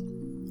available.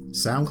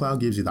 SoundCloud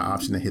gives you the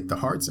option to hit the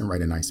hearts and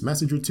write a nice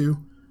message or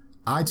two.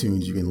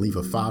 iTunes, you can leave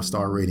a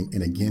 5-star rating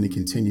and again to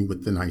continue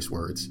with the nice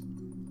words.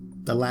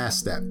 The last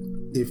step,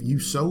 if you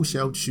so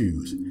shall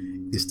choose,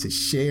 is to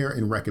share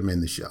and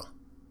recommend the show.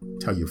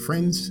 Tell your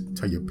friends,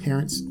 tell your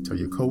parents, tell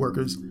your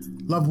coworkers,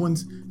 loved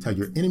ones, tell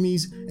your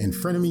enemies and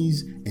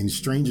frenemies and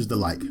strangers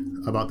alike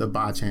about the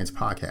By Chance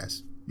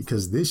podcast,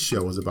 because this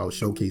show is about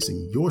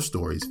showcasing your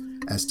stories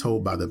as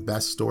told by the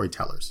best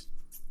storytellers.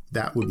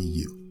 That would be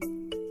you.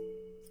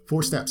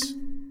 4 steps,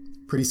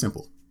 pretty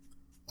simple.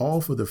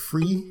 All for the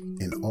free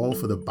and all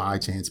for the By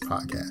Chance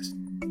podcast.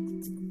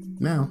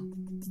 Now,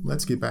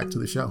 let's get back to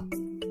the show.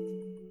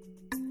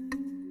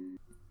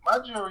 My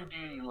jury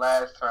duty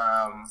last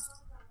time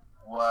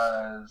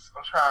was,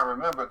 I'm trying to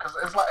remember, because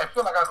it's like, I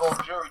feel like I go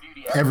on jury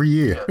duty every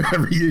year.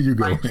 Every year you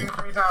go. Like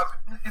 2-3 times.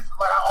 It's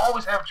like I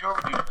always have jury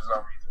duty for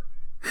some reason.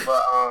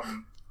 But,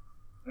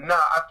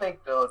 I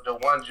think the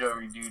one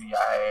jury duty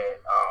I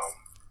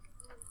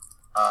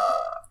had,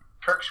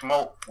 Kirk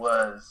Schmoke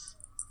was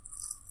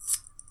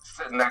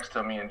sitting next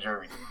to me in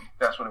jury duty.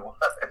 That's what it was.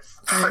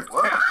 Like,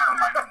 what?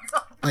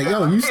 Like,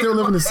 yo, you still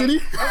live in the city?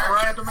 That's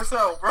random as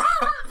hell, bro.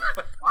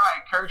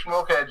 Right, Kirk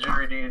Schmoke had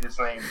jury duty the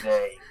same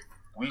day.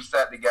 We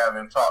sat together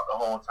and talked the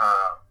whole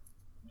time.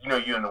 You know,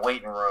 you're in the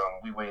waiting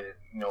room. We waited,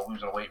 we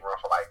was in the waiting room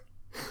for like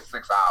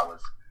 6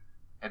 hours.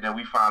 And then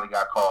we finally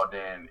got called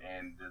in,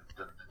 and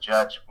the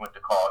judge went to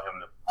call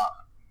him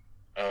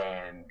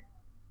and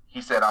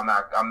he said, I'm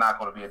not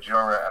going to be a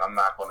juror, and I'm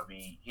not going to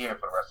be here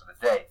for the rest of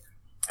the day.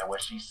 And when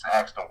she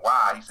asked him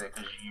why, he said,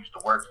 because you used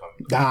to work for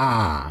me.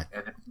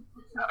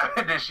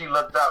 And then she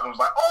looked up and was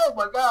like, oh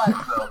my God.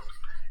 So,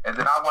 and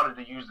then I wanted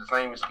to use the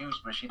same excuse,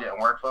 but she didn't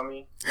work for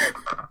me.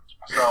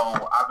 So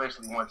I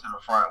basically went to the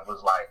front and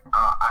was like,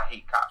 I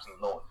hate cops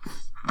and lawyers.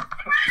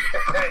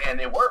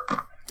 And it worked.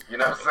 You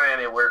know what I'm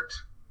saying? It worked.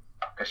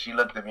 Because she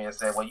looked at me and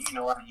said, well,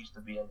 I used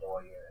to be a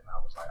lawyer. And I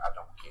was like, I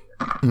don't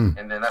care.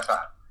 And then that's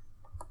how,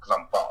 because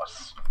I'm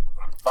boss.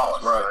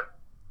 Boss, right?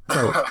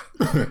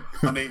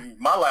 I mean,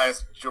 my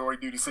last jury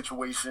duty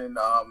situation,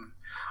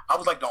 I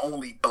was like the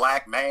only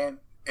black man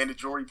in the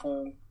jury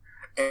pool.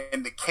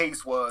 And the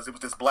case was, it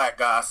was this black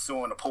guy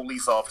suing a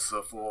police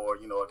officer for,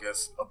 I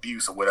guess,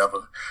 abuse or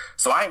whatever.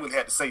 So I ain't really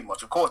had to say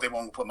much. Of course, they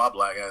won't put my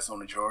black ass on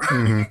the jury.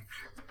 Mm-hmm.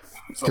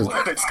 So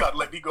they just got to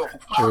let me go.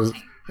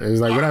 It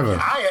was like, whatever.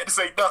 I had to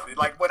say nothing.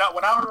 Like, when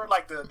I heard,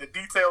 like, the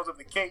details of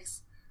the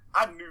case,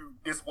 I knew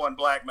this one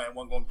black man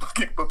wasn't going to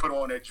get put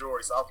on that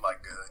jury. So I was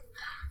like, good.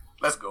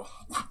 Let's go.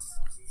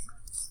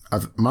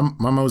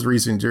 My most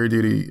recent jury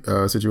duty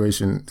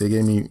situation, they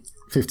gave me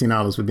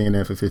 $15 for being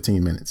there for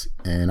 15 minutes,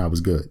 and I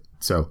was good.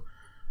 So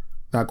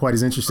not quite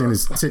as interesting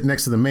as sitting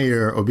next to the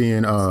mayor or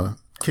being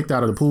kicked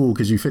out of the pool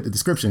because you fit the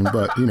description,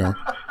 but Right.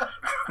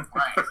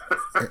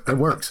 It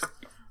works.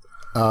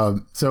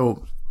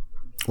 So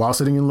while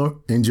sitting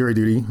in jury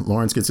duty,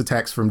 Lawrence gets a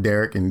text from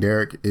Derek, and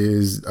Derek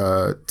is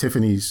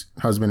Tiffany's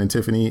husband, and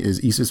Tiffany is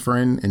Issa's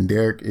friend, and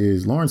Derek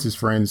is Lawrence's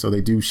friend. So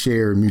they do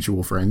share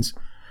mutual friends,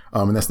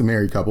 and that's the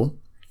married couple.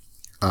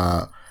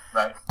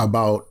 Right.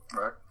 About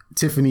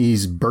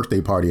Tiffany's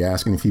birthday party,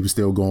 asking if he was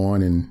still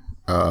going, and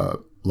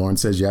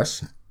Lawrence says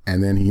yes.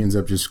 And then he ends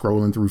up just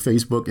scrolling through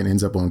Facebook and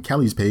ends up on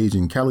Kelly's page.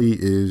 And Kelly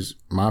is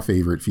my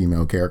favorite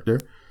female character.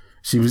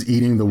 She was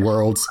eating the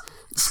world's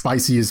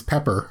spiciest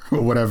pepper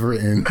or whatever.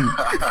 And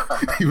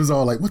he was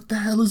all like, what the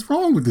hell is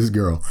wrong with this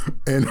girl?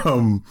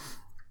 And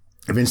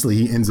eventually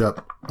he ends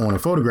up on a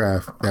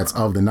photograph that's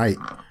of the night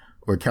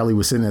where Kelly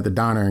was sitting at the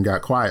diner and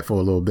got quiet for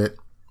a little bit.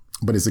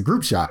 But it's a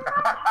group shot.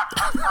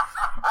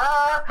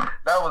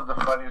 That was the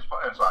funniest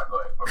part. Sorry, go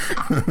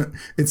ahead.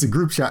 It's a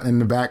group shot, and in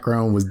the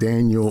background was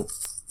Daniel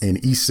and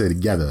Issa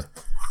together.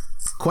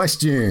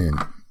 Question.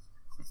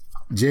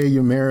 Jay,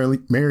 you're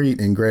married,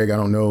 and Greg, I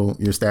don't know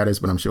your status,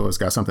 but I'm sure it's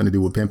got something to do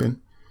with pimping.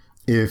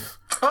 If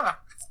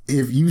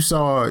you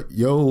saw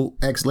your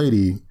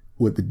ex-lady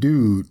with the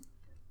dude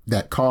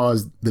that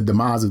caused the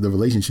demise of the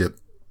relationship,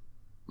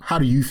 how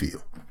do you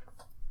feel?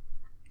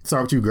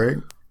 Start with you,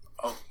 Greg.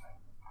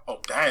 Oh,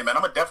 damn, man,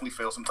 I'm going to definitely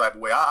feel some type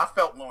of way. I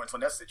felt Lawrence on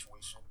that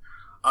situation.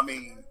 I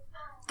mean,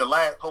 the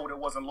last hoe that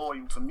wasn't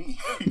loyal to me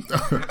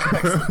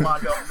actually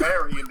wound up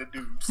marrying the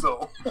dude.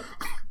 So,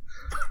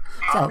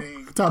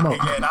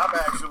 and I've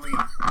actually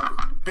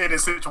been in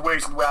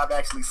situations where I've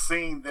actually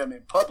seen them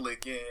in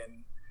public,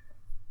 and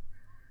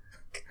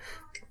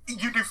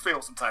you do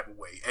feel some type of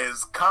way.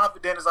 As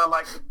confident as I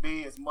like to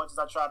be, as much as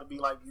I try to be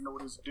like,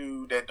 this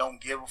dude that don't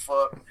give a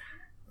fuck,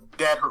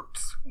 that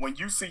hurts. When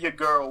you see your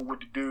girl with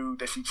the dude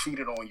that she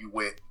cheated on you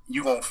with,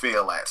 you gonna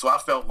feel that. So I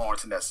felt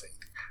Lawrence in that scene.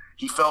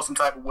 He felt some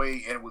type of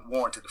way, and it was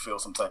warranted to feel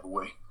some type of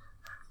way.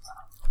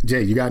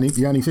 Jay, you got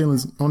any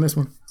feelings on this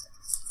one?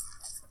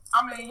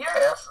 I mean,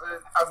 yes.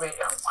 I mean,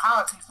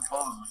 how is he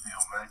supposed to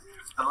feel, man?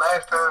 The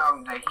last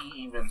time that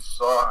he even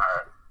saw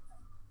her,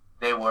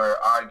 they were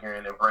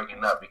arguing and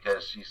breaking up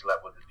because she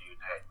slept with the dude.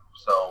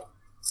 So,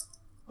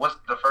 what's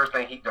the first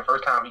time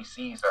he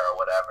sees her or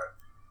whatever?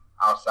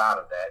 Outside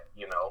of that,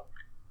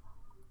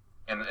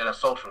 in a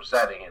social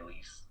setting at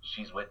least,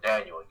 she's with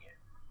Daniel again.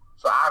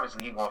 So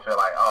obviously he's gonna feel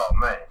like, oh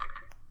man.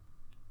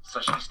 So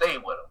she stayed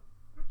with him.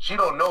 She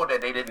don't know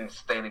that they didn't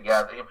stay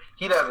together.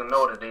 He doesn't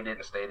know that they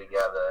didn't stay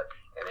together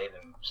and they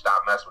didn't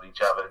stop messing with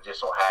each other. It just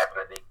so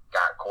happened that they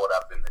got caught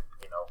up in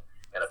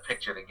in a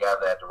picture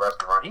together at the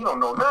restaurant. He don't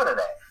know none of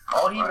that.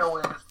 All he know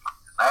is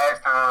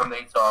last time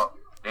they talked,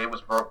 they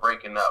was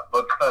breaking up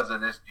because of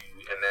this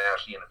dude, and now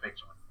she in a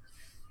picture with him.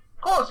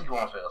 Of course he's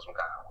gonna feel some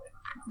kind of way.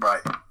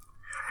 Right.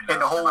 And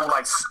the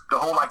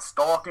whole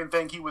stalking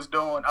thing he was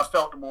doing, I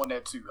felt him on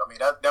that too. I mean,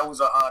 that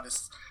was an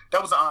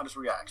honest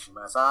reaction,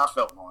 man. So I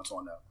felt Lawrence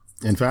on that.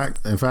 In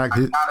fact, I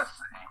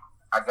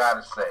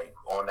gotta say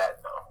on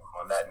that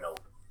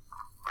note,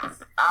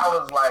 I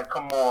was like,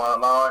 come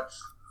on,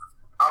 Lawrence.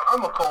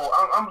 I'm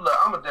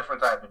a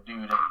different type of dude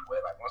anyway.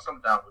 Like once I'm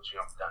done with you,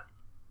 I'm done.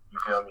 You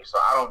feel me? So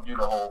I don't do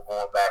the whole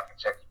going back and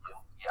checking your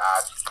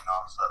IG and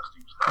all this other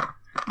stupid stuff.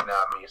 You know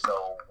what I mean?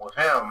 So with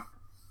him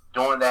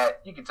doing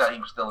that, you can tell he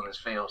was still in his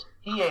feels.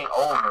 He ain't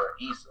over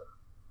Issa,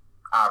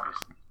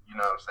 obviously. You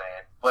know what I'm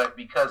saying? But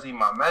because he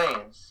my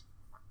mans,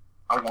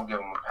 I'm gonna give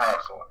him a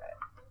pass on that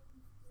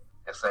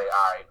and say,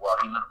 all right, well,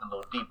 he looked a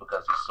little deep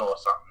because he saw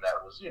something that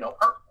was, hurtful. You know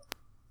what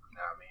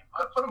I mean?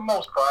 But for the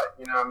most part,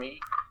 you know what I mean?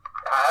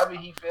 However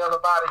he feel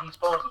about it, he's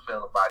supposed to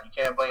feel about it. You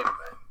can't blame him,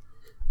 man.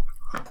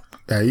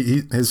 Yeah,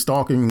 his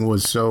stalking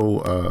was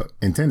so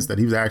intense that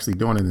he was actually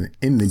doing it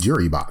in the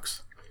jury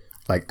box.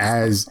 Like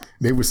as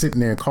they were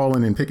sitting there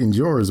calling and picking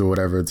jurors or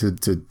whatever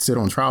to sit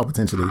on trial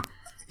potentially,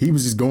 he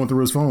was just going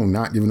through his phone,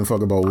 not giving a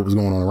fuck about what was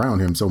going on around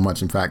him so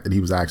much, in fact, that he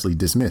was actually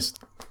dismissed.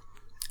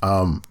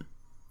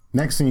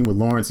 Next scene with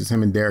Lawrence is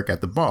him and Derek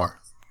at the bar.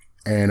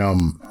 And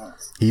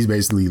he's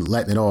basically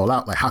letting it all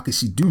out. Like, how could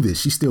she do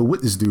this? She's still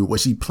with this dude.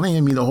 Was she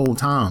playing me the whole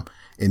time?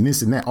 And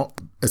this and that.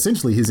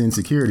 Essentially, his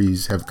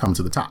insecurities have come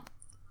to the top.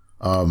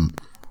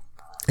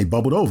 He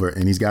bubbled over,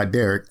 and he's got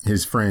Derek,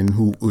 his friend,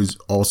 who was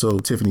also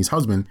Tiffany's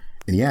husband.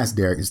 And he asked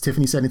Derek, has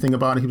Tiffany said anything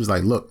about it? He was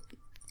like, look,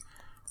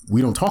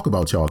 we don't talk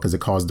about y'all because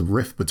it caused a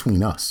rift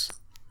between us.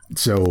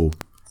 So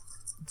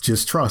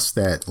just trust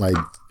that, like,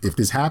 if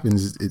this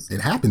happens,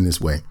 it happened this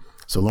way.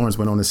 So Lawrence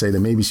went on to say that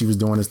maybe she was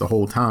doing this the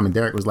whole time. And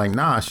Derek was like,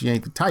 nah, she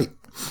ain't the type.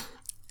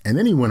 And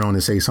then he went on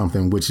to say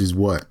something, which is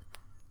what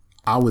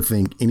I would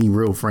think any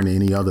real friend of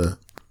any other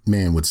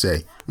man would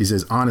say. He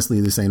says, honestly,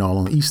 this ain't all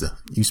on Issa.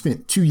 You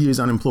spent 2 years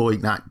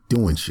unemployed, not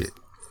doing shit,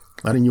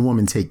 letting your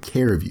woman take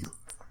care of you.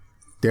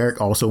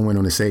 Derek also went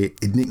on to say it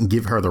didn't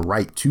give her the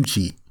right to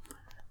cheat,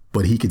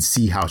 but he could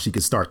see how she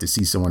could start to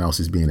see someone else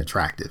as being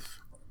attractive.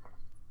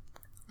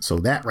 So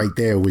that right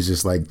there was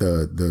just like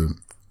the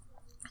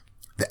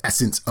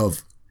essence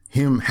of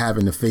him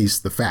having to face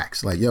the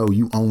facts. Like, yo,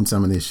 you own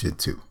some of this shit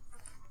too.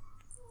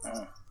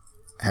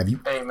 Have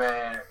you? Hey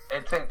man,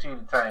 it takes two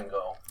to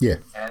tango. Yeah.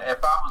 And if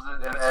I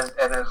was,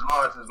 and as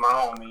Lawrence is my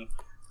homie,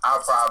 I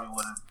probably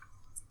would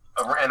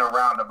have, in a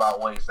roundabout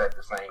way, said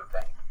the same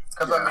thing.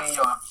 Because, I mean,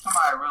 yo, if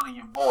somebody really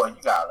your boy,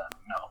 you got to let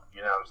them know.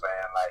 You know what I'm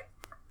saying? Like,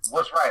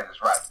 what's right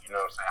is right. You know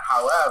what I'm saying?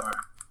 However,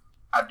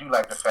 I do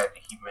like the fact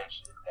that he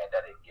mentioned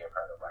that it give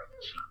her the right to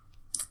cheat.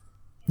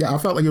 Yeah, I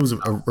felt like it was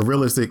a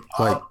realistic,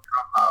 like...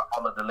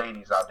 All of the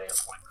ladies out there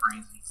went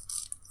crazy.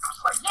 I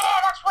was like,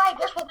 yeah, that's right.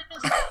 That's what we've been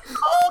saying the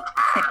whole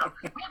time.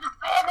 We've been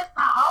saying this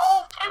the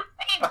whole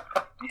thing.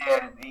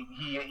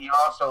 Yeah, he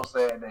also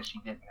said that she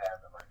didn't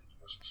have the right to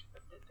do it. She should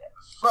have did that.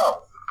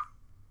 So,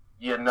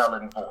 you're null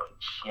and void.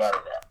 Shut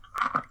it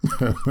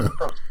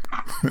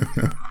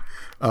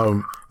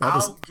up.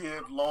 I'll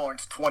give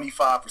Lawrence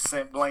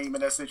 25% blame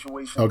in that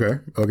situation. Okay.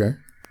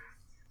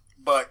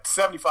 But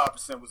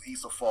 75% was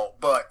Issa's fault.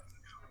 But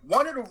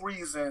one of the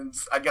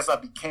reasons I guess I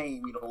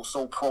became,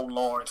 so pro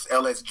Lawrence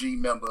LSG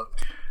member,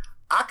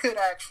 I could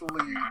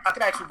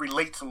actually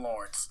relate to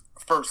Lawrence,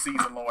 first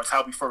season Lawrence,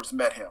 how we first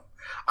met him.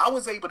 I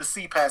was able to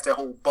see past that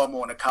whole bum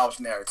on the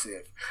couch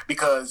narrative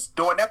because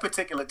during that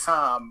particular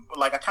time,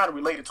 like I kind of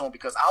related to him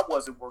because I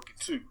wasn't working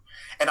too.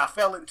 And I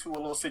fell into a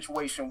little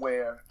situation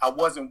where I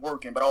wasn't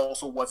working, but I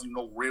also wasn't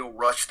no real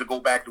rush to go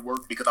back to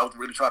work because I was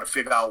really trying to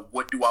figure out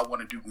what do I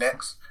want to do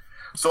next.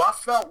 So I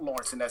felt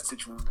Lawrence in that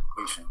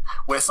situation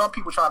where some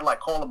people try to like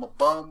call him a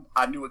bum.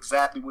 I knew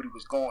exactly what he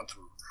was going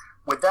through.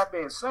 With that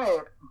being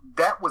said,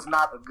 that was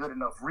not a good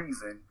enough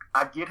reason.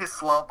 I get his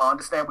slump. I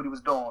understand what he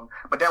was doing,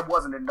 but that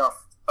wasn't a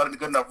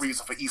good enough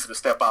reason for Issa to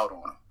step out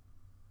on him.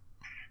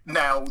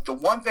 Now, the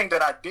one thing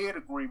that I did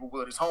agree with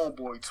what his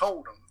homeboy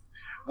told him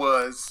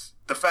was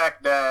the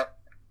fact that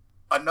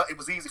it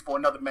was easy for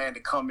another man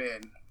to come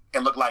in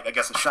and look like, I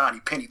guess, a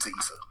shiny penny to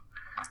Issa.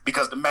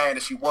 Because the man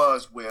that she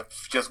was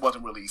with just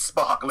wasn't really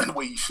sparkling the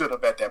way he should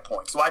have at that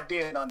point. So I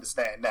did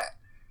understand that.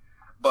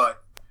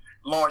 But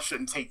Lawrence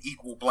shouldn't take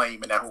equal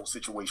blame in that whole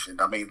situation.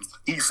 I mean,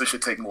 Issa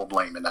should take more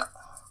blame in that.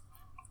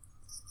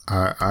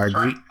 I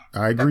agree.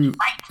 I agree.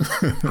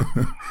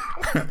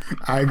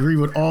 I agree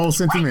with all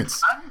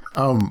sentiments.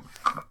 The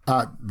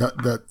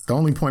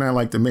only point I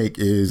like to make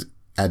is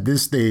at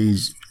this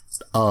stage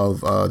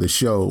of the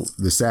show,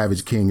 the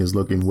Savage King is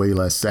looking way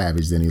less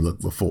savage than he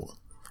looked before.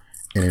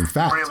 And in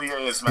fact, it really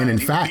is, man.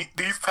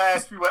 These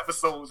past few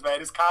episodes, man,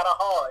 it's kind of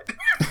hard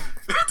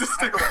to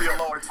still be a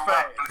Lawrence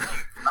fan.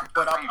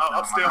 But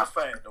I'm still a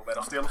fan, though, man.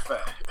 I'm still a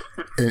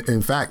fan.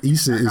 In fact,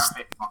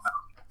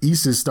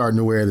 Issa's starting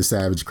to wear the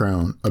Savage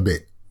crown a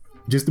bit,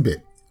 just a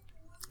bit.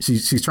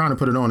 She's trying to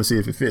put it on to see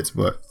if it fits,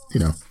 but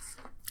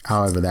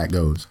however that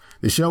goes.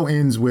 The show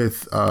ends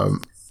with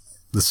the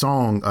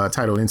song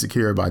titled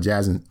 "Insecure" by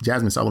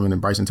Jasmine Sullivan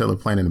and Bryson Tiller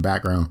playing in the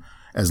background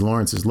as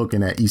Lawrence is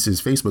looking at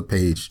Issa's Facebook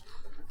page.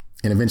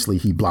 And eventually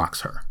he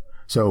blocks her.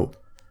 So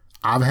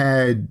I've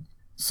had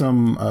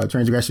some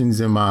transgressions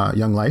in my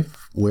young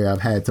life where I've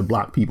had to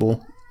block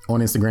people on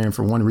Instagram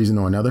for one reason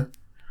or another.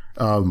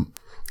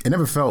 It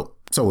never felt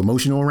so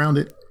emotional around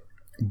it,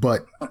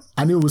 but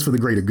I knew it was for the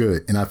greater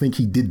good. And I think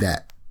he did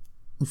that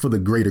for the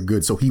greater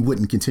good so he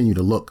wouldn't continue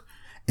to look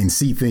and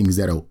see things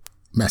that'll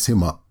mess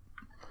him up.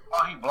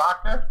 Oh, he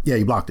blocked her? Yeah,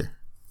 he blocked her.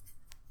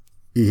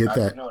 He hit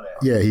that.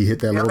 Yeah, he hit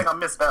that. I think I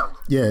missed that one.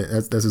 Yeah,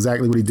 that's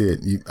exactly what he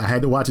did. I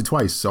had to watch it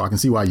twice, so I can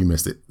see why you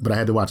missed it. But I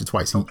had to watch it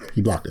twice.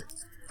 He blocked it.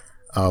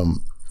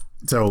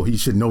 So he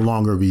should no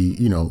longer be,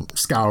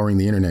 scouring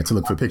the internet to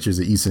look for pictures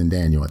of Issa and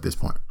Daniel at this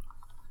point.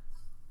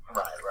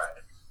 Right.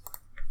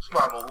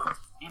 Smart move.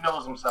 He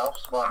knows himself.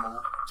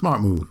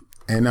 Smart move.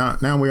 And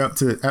now we're up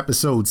to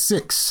episode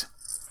 6,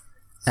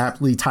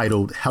 aptly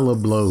titled "Hella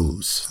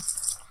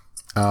Blows."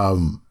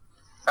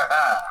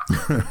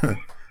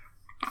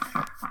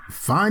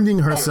 Finding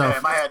herself.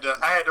 Oh,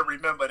 damn, I had to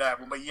remember that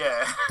one, but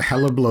yeah.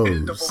 Hella Blows.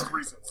 The most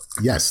recent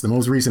one. Yes, the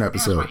most recent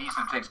episode.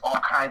 Issa takes all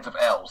kinds of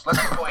L's. Let's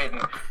just go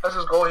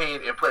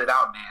ahead and put it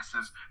out there,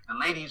 since the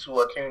ladies who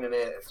are tuning in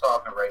and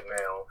talking right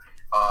now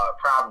are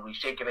probably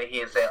shaking their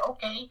head, saying,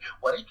 "Okay,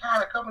 well they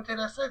kind of coming to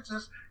their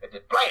senses," and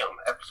then blam,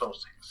 episode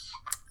 6.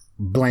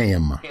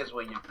 Blam. Here's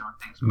where you're doing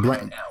things with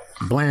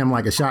L's. Blam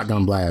like a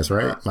shotgun blast,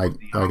 right? Like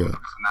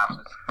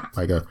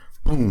a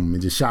boom, it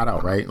just shot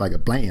out, right? Like a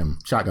blam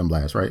shotgun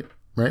blast, right?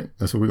 Right?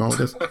 That's where we're going with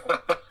this?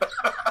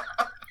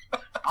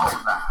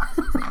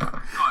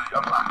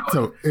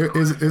 So,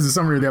 here's a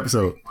summary of the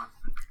episode.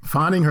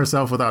 Finding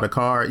herself without a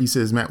car, Issa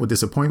is met with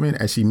disappointment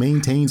as she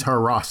maintains her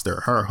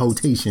roster, her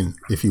rotation,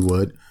 if you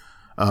would.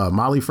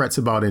 Molly frets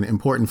about an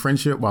important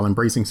friendship while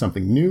embracing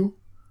something new.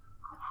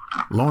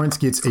 Lawrence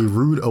gets a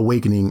rude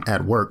awakening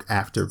at work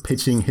after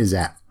pitching his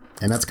app.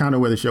 And that's kind of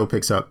where the show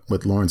picks up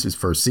with Lawrence's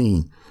first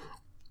scene.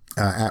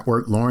 At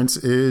work, Lawrence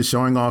is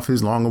showing off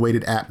his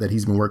long-awaited app that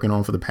he's been working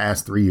on for the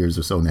past 3 years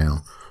or so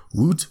now.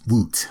 Woot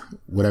Woot,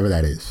 whatever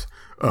that is.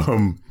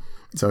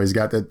 So he's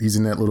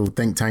in that little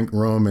think tank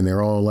room, and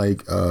they're all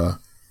like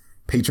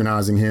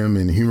patronizing him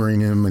and humoring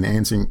him and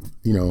answering,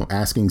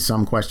 asking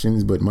some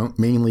questions, but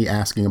mainly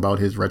asking about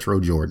his retro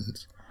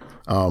Jordans.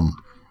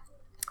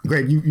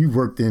 Greg, you've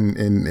worked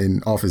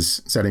in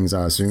office settings,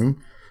 I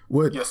assume.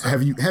 Yes,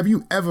 have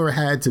you ever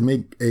had to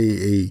make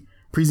a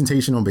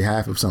presentation on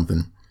behalf of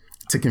something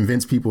to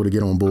convince people to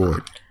get on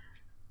board,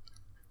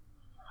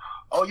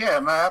 Oh yeah,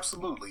 man,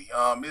 absolutely.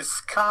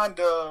 It's kind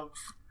of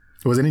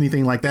Was it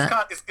anything like it's, that?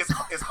 kind,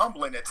 it's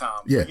humbling at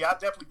times. Yeah. I've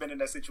definitely been in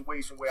that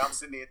situation where I'm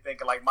sitting there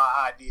thinking like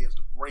my idea is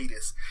the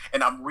greatest,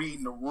 and I'm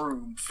reading the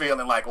room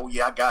feeling like, oh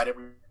yeah, I got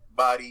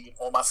everybody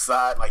on my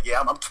side. Like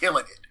yeah, I'm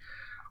killing it.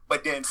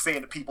 But then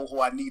seeing the people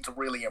who I need to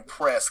really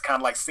impress,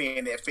 kind of like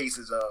seeing their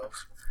faces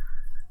of,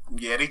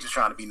 yeah, they just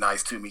trying to be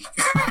nice to me.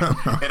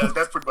 And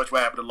that's pretty much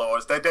what happened to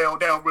Lawrence. They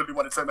don't really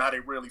want to tell me how they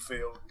really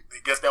feel. I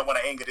guess they don't want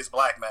to anger this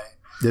black man.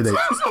 Did they?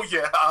 So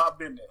yeah, I've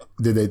been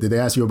there. Did they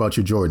ask you about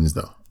your Jordans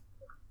though?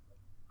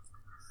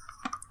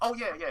 Oh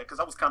yeah,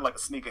 because I was kind of like a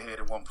sneakerhead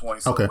at one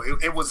point. So Okay.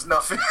 it was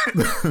nothing. It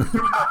was nothing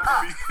for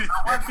me.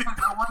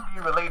 No wonder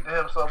you relate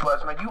to him so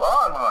much, man. You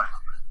are Lawrence.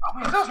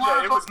 I mean, just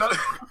Yeah, it was nothing.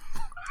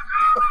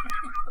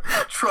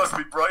 Trust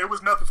me, bro. It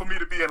was nothing for me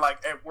to be in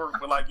like at work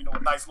with like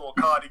a nice little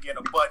cardigan,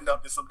 a button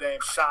up, and some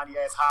damn shiny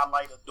ass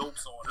highlighter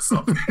dopes on or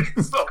something.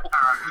 So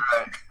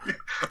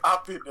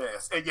I've been there,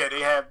 and yeah,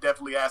 they have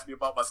definitely asked me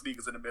about my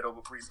sneakers in the middle of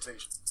a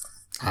presentation.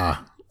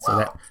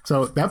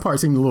 So that part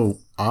seemed a little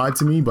odd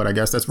to me, but I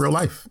guess that's real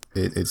life.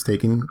 It's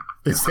taken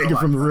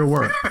from the real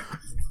world.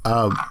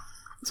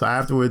 So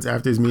afterwards,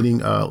 after his meeting,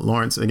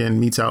 Lawrence again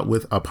meets out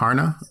with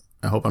Aparna.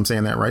 I hope I'm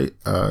saying that right.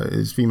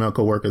 His female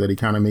coworker that he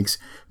kind of makes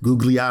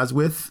googly eyes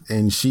with,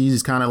 and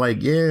she's kind of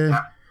like,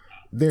 yeah,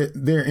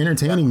 they're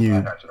entertaining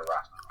you.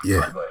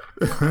 Yeah,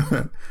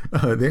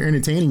 they're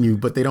entertaining you,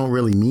 but they don't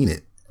really mean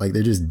it. Like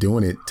they're just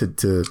doing it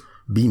to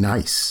be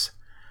nice.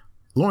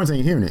 Lawrence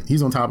ain't hearing it.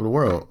 He's on top of the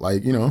world.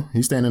 Like,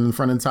 he's standing in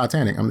front of the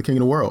Titanic. I'm the king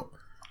of the world.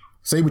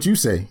 Say what you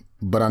say,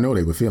 but I know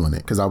they were feeling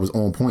it because I was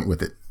on point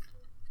with it.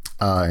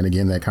 And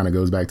again, that kind of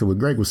goes back to what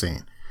Greg was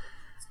saying.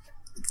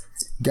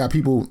 Got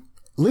people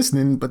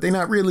listening, but they're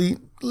not really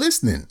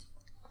listening.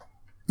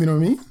 You know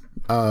what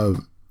I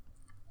mean?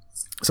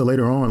 So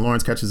later on,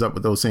 Lawrence catches up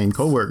with those same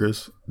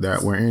coworkers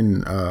that were in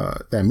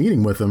that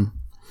meeting with him.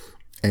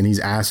 And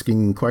he's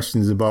asking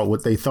questions about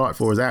what they thought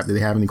for his app. Did they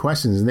have any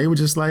questions? And they were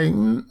just like,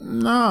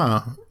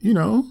 nah,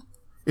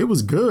 it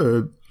was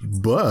good,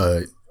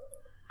 but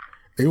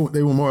they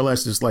were more or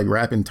less just like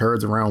wrapping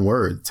turds around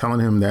words,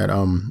 telling him that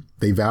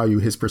they value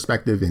his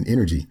perspective and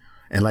energy.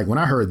 And like when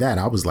I heard that,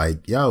 I was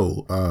like,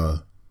 yo,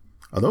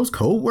 are those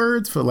code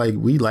words for like,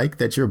 we like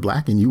that you're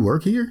black and you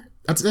work here?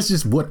 That's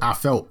just what I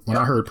felt when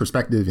I heard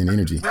perspective and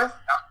energy. Yeah,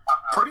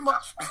 pretty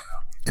much.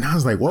 And I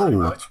was like,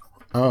 whoa.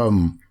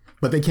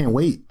 But they can't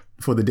wait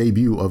for the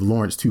debut of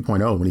Lawrence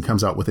 2.0 when he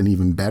comes out with an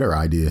even better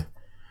idea.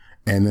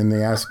 And then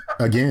they ask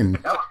again.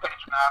 That was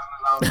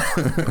patronizing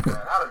his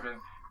own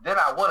voice. Then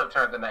I would have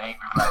turned into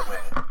angry black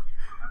man.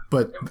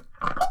 But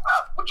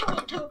what you mean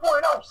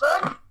 2.0,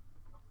 son?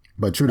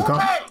 But true to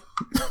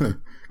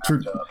come.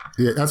 True.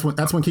 Yeah, that's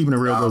when keeping it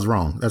real goes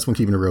wrong. That's when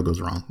keeping it real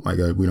goes wrong. Like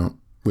we don't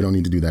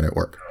need to do that at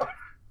work.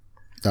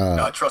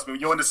 No, trust me,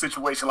 when you're in a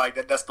situation like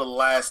that, that's the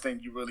last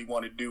thing you really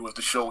want to do is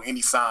to show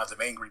any signs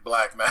of angry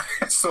black man.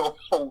 So,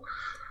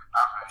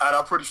 and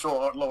I'm pretty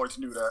sure Lawrence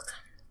knew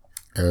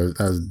that.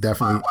 That's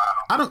definitely.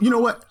 You know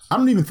what? I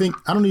don't even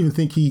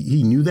think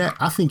he knew that.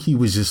 I think he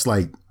was just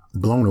like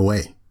blown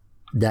away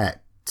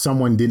that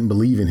someone didn't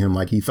believe in him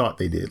like he thought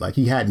they did. Like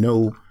he had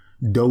no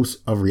dose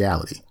of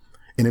reality.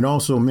 And it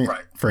also meant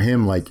for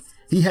him, like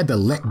he had to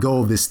let go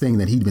of this thing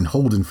that he'd been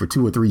holding for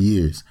 2 or 3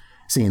 years,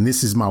 saying,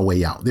 this is my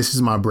way out. This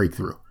is my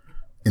breakthrough.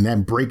 And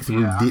that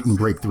breakthrough didn't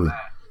break through.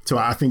 So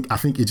I think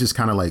it just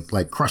kind of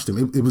like crushed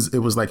him. It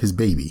was like his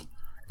baby.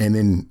 And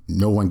then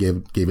no one gave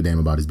a damn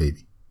about his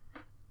baby.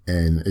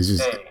 And it's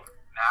just. Hey,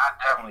 now I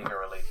definitely can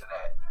relate to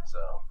that. So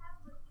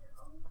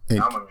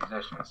I'm a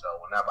musician, so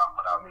whenever I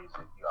put out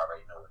music, you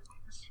already know what it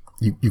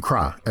is. You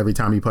cry. Every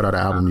time you put out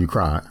an album, you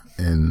cry.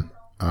 And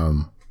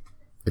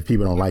if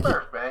people don't like it,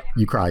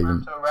 you cry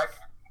even.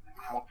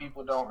 When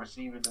people don't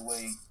receive it the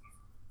way,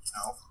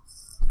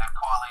 that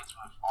correlates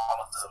with all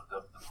of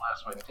the blood,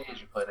 sweat, and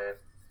tears you put in,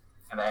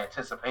 and the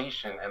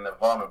anticipation and the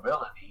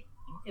vulnerability,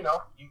 you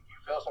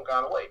feel some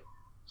kind of way.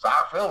 So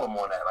I feel him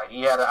on that. Like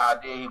he had an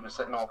idea he was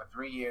sitting on for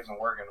 3 years and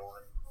working on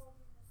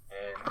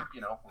it.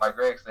 And, like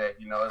Greg said,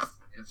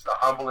 it's a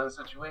humbling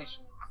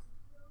situation.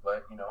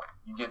 But,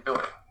 you get through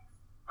it.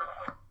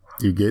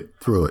 You get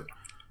through it.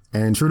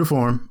 And true to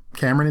form,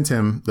 Cameron and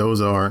Tim,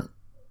 those are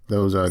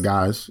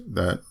guys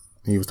that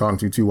he was talking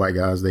to, 2 white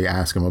guys. They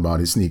ask him about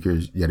his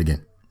sneakers yet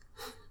again.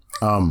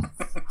 And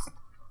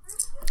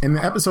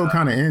the episode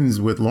kind of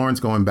ends with Lawrence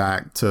going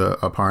back to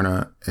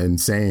Aparna and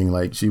saying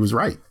like she was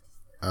right.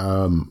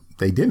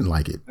 They didn't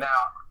like it. Now,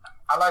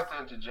 I like to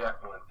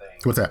interject one thing.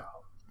 What's that?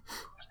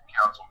 Mr.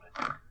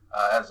 Councilman,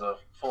 as a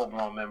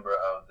full-blown member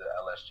of the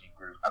LSG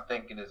group, I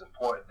think it is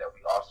important that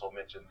we also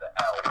mention the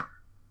L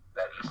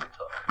that Issa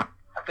took.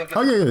 I think it's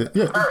imperative.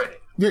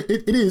 Yeah,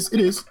 it is.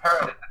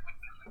 Imperative.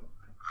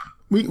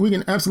 We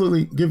can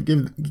absolutely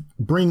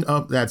bring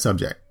up that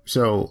subject.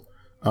 So,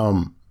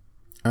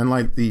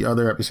 unlike the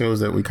other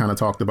episodes that we kind of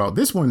talked about,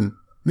 this one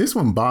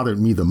bothered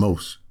me the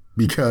most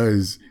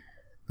because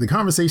the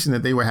conversation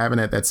that they were having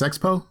at that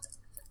Sexpo,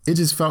 it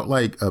just felt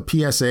like a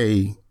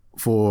PSA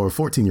for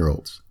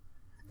 14-year-olds.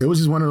 it was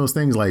just one of those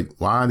things like,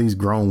 why are these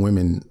grown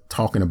women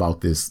talking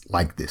about this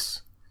like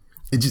this?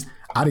 It just,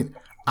 I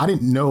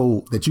didn't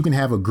know that you can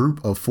have a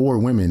group of 4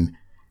 women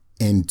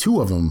and 2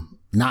 of them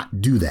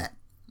not do that.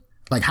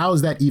 Like, how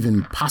is that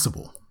even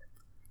possible?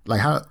 Like,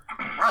 how?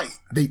 Right.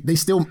 They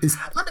still.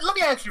 Let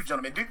me ask you,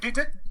 gentlemen.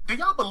 Do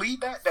y'all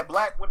believe that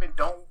black women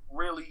don't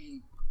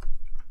really?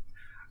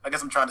 I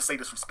guess I'm trying to say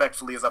this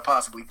respectfully as I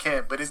possibly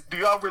can, but do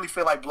y'all really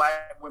feel like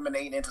black women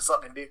ain't into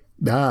sucking dick?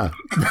 Nah.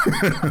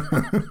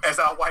 As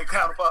our white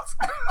counterparts?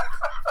 Well,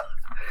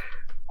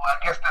 I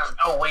guess there's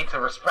no way to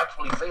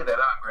respectfully say that,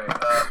 huh, Greg?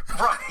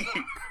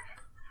 Right.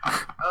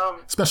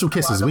 Special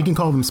kisses. We can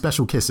call them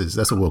special kisses.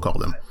 That's what we'll call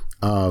them.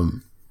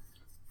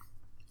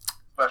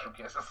 Special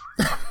kisses.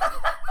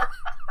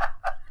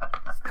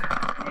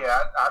 Yeah,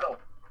 I don't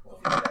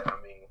believe that. I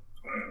mean,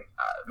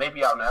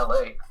 maybe out in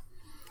L.A.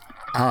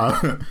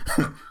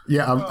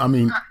 Yeah, I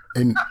mean,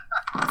 and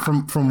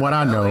from what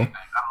I know,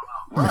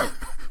 Right.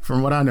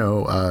 from what I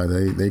know,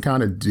 they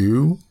kind of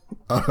do.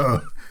 I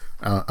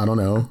don't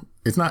know.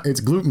 It's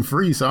gluten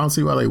free, so I don't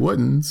see why they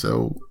wouldn't.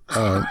 So,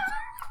 yeah,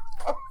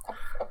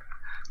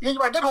 you're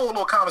right. That whole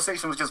little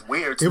conversation was just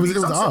weird. To It was- me. it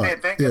was I'm sitting odd. there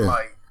thinking, Yeah.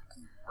 like,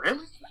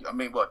 really? I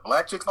mean, what?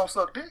 Black chicks don't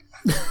suck dick?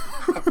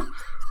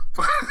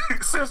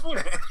 Since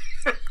when?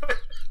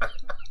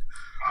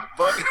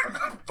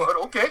 but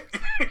okay.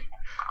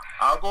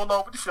 I'll go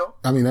along with the show.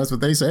 I mean, that's what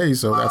they say.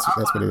 So that's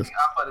what it is.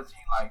 I'll put it to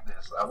you like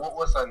this.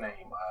 What's her name?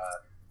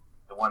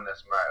 The one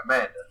that's married,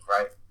 Amanda,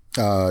 right?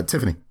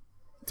 Tiffany.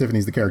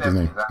 Tiffany's the character's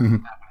name. Exactly. Hmm.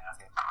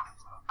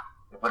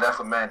 But that's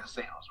Amanda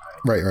Seals,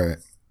 right? Right.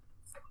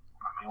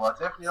 I mean, well,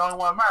 Tiffany's the only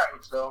one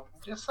married, so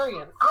I'm just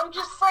saying. I'm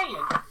just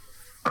saying.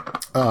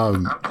 I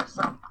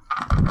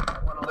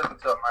want to listen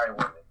to a married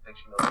woman. I think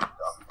she knows what she's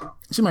talking about.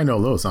 She might know a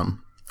little something.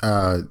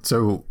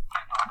 So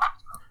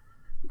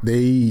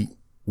they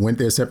went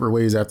their separate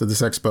ways after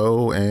this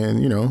expo,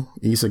 and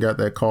Issa got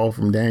that call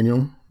from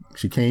Daniel.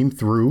 She came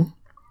through.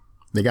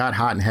 They got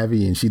hot and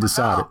heavy, and she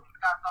decided. We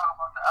got to talk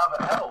about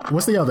the other L.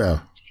 What's the other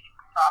L?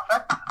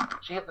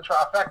 Trifecta. She hit the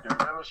trifecta.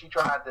 Remember, she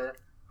tried to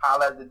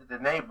holler at the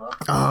neighbor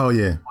Oh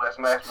yeah. who had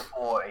smashed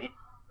before. He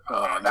no.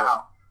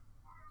 out.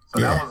 So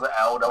Yeah. that was an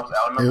L. That was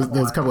L number one.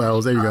 There's a couple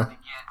L's. There you go. She tried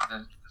to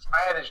get the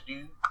Spanish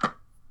dude,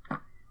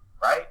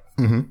 right?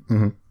 Mm-hmm.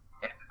 Mm-hmm.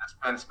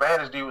 And the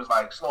Spanish dude was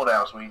like, "Slow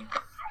down, sweetie. You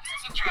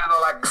treated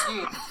her like a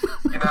kid.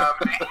 You know what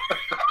I mean?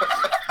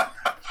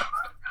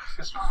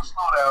 Just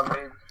slow down,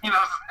 baby. You know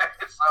what I'm saying?"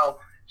 So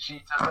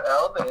she took the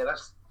L there.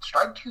 That's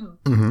strike 2.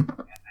 Mm-hmm. And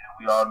then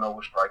we all know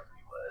what strike 3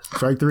 was.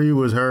 Strike 3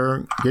 was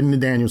her getting to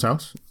Daniel's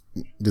house,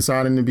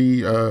 deciding to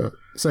be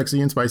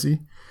sexy and spicy,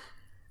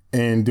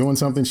 and doing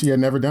something she had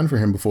never done for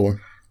him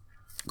before.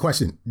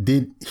 Question: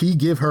 did he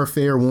give her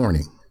fair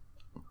warning?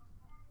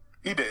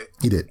 He did.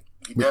 He did.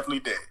 He definitely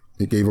did.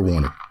 He gave her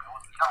warning.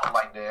 Yellow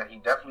light there. He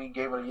definitely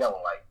gave her the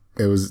yellow light.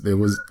 There was.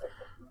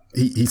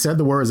 He said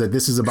the words that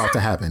this is about to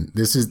happen.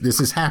 This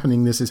is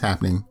happening. This is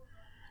happening.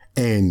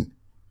 And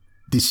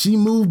did she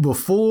move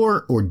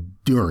before or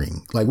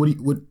during? Like what?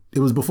 It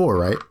was before,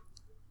 right?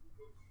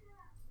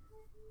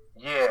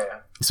 Yeah.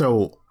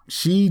 So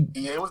Yeah,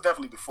 it was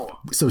definitely before.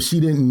 So she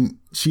didn't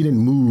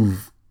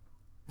move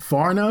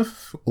far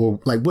enough, or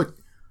like what?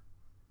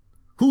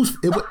 Who's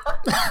it?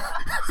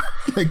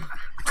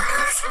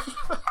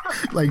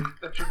 Like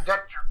The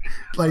trajectory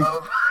like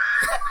of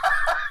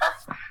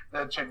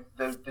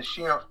the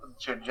sheer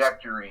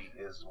trajectory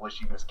is what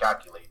she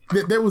miscalculated.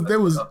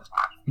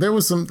 there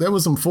was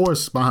some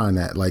force behind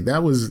that. Like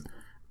that was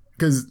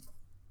because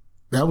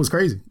that was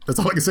crazy. That's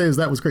all I can say is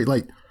that was crazy.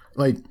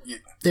 Like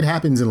it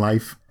happens in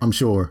life, I'm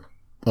sure,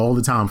 all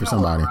the time for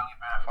somebody. Really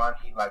bad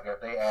funny, like if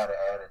they added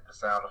the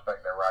sound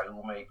effect that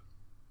Raul made.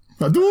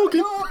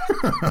 Hadouken!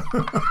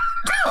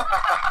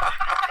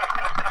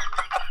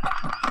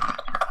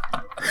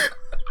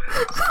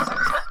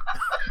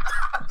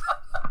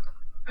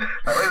 Wait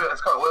a minute,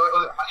 let's go.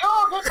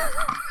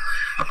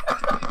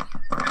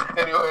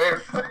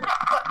 Anyways.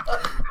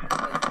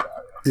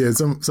 Yeah,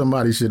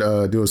 somebody should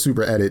do a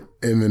super edit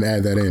and then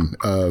add that in.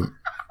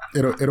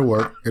 It'll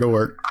work. It'll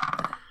work.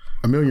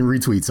 1 million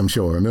retweets, I'm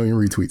sure. 1 million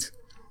retweets.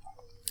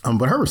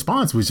 But her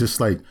response was just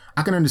like,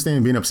 I can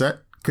understand being upset,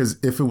 because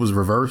if it was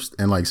reversed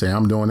and like say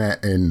I'm doing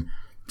that and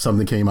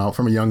something came out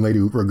from a young lady,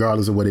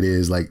 regardless of what it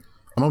is, like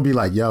I'm gonna be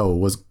like, yo,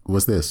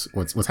 what's this?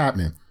 What's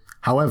happening?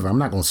 However, I'm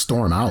not gonna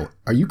storm out.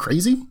 Are you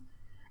crazy?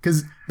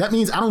 Because that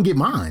means I don't get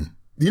mine.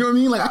 You know what I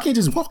mean? Like I can't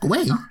just walk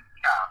away.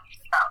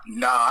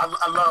 Nah,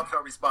 I love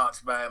her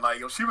response, man. Like,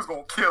 yo, she was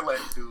gonna kill that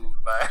dude,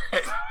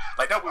 man.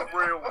 Like that was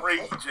real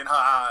rage in her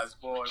eyes,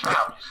 boy.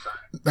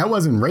 That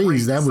wasn't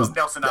rage. That was something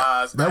else in her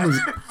eyes, that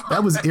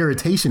man. was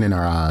irritation in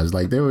her eyes.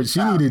 Like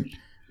she needed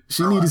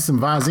some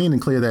Visine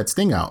and clear that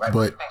sting out.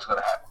 But Things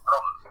gonna happen.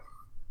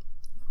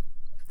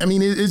 I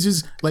mean, it's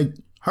just like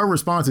her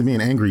response to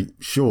being angry,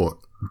 sure.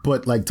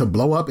 But like to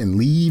blow up and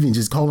leave and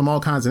just call them all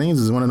kinds of names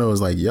is one of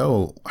those like,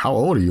 yo, how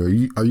old are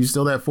you? Are you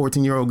still that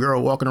 14-year-old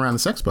girl walking around the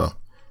sexpo?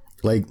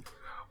 Like,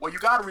 Well, you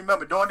got to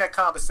remember, during that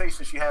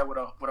conversation she had with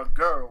her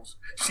girls,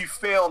 she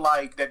felt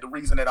like that the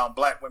reason that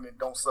black women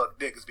don't suck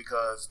dick is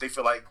because they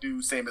feel like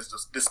dudes seem as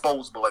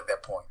disposable at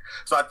that point.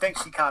 So I think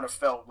she kind of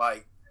felt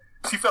like,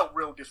 she felt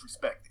real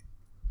disrespected.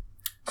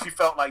 She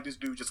felt like this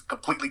dude just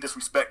completely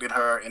disrespected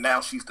her, and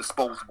now she's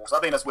disposable. So I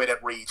think that's where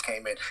that rage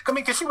came in. I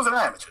mean, because she was an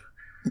amateur.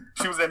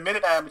 She was an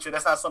admitted amateur.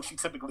 That's not something she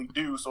typically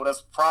do, so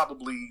that's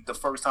probably the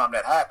first time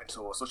that happened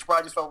to her. So she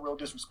probably just felt real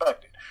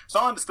disrespected. So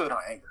I understood her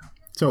anger.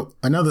 So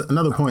another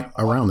point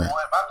around that.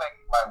 I think,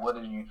 like,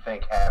 what do you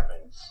think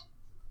happens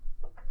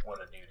when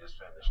a dude is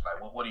finished?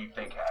 Like, what do you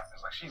think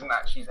happens? Like, she's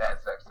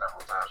had sex several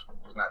times.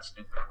 She's not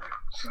stupid.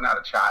 She's not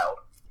a child.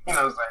 You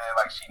know what I'm saying?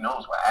 Like, she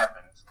knows what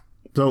happens.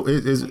 So what do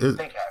you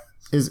think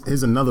happens?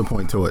 Is another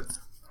point to it.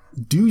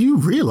 Do you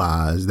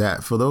realize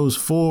that for those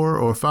 4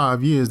 or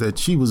 5 years that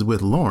she was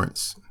with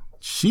Lawrence,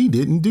 she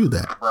didn't do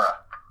that? Bruh.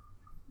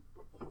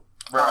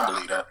 I don't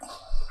believe that.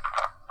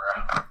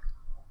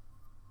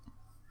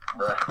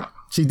 Bruh.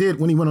 She did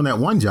when he went on that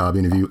one job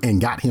interview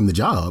and got him the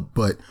job,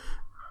 but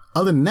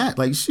other than that,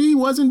 like, she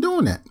wasn't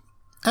doing that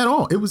at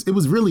all. It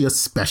was really a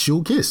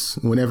special kiss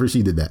whenever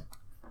she did that.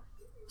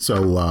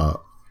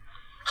 So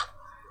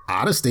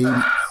I'd have stayed.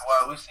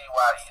 Well, we see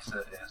why Issa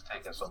is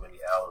taking so many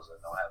L's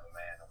and don't have a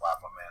man, and why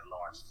my man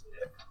Lawrence is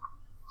dead.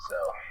 So,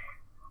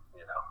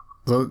 you know.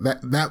 So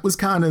that was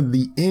kind of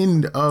the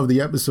end of the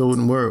episode,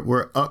 and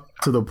we're up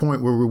to the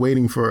point where we're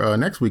waiting for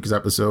next week's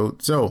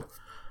episode. So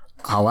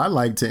how I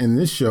like to end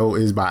this show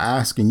is by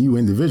asking you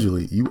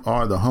individually. You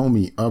are the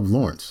homie of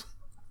Lawrence.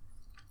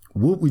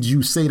 What would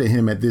you say to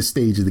him at this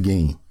stage of the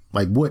game?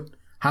 Like,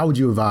 how would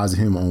you advise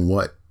him on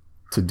what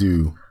to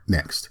do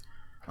next?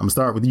 I'm gonna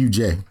start with you,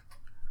 Jay.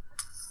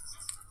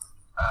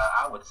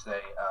 I would say,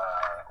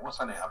 what's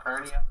her name?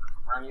 Aparna?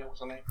 What's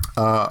her name?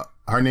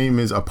 Her name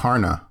is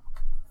Aparna,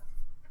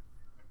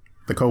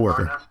 the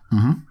coworker.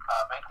 Mm-hmm.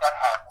 Make that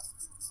happen.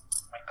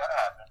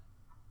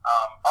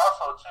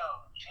 Also, too,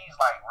 she's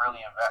like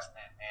really invested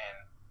in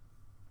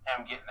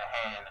him getting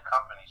ahead in the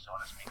company, so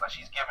to speak. Like,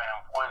 she's giving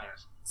him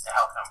pointers to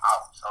help him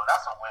out. So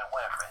that's a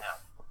win-win for him.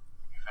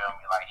 You feel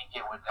me? Like, he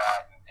get with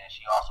that, and then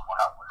she also will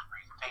help with his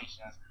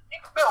presentations. He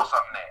can build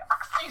something there. I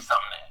can see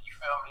something there. You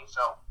feel me?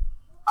 So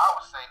I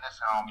would say,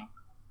 listen, homie,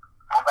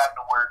 go back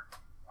to work,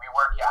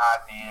 rework your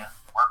idea,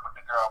 work with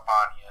the girl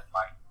Vanya.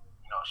 Like,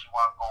 you know, she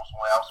want to go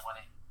somewhere else with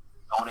it,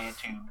 go there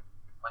too.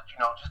 But, you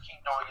know, just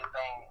keep doing your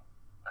thing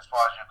as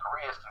far as your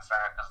career is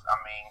concerned. Because, I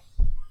mean,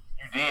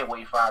 you did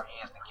wait 5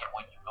 years to get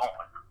where you're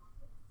going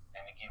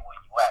and to get where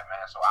you at,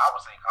 man. So I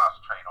would say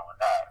concentrate on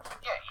that.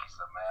 But yeah,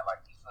 Issa, man,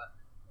 like, Issa,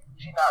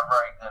 she's not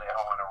very good at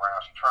hoeing around.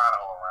 She's trying to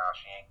hoe around.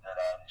 She ain't good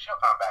at it. She'll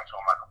come back to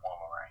him like a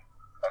boomerang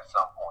at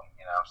some point,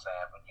 you know what I'm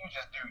saying? But you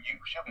just do you.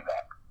 She'll be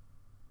back.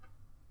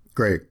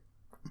 Great.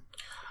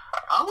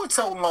 I would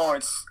tell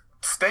Lawrence,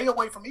 stay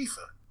away from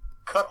Issa.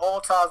 Cut all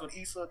ties with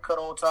Issa. Cut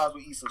all ties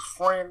with Issa's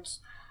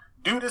friends.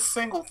 Do this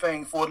single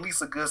thing for at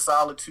least a good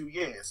solid 2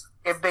 years.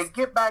 If they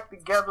get back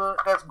together,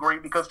 that's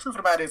great, because the truth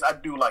of the matter is I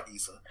do like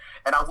Issa.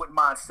 And I wouldn't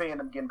mind seeing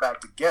them getting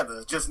back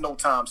together, just no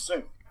time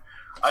soon.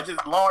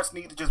 Lawrence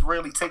need to just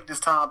really take this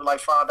time to, like,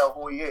 find out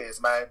who he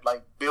is, man.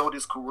 Like, build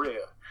his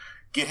career.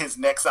 Get his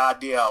next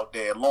idea out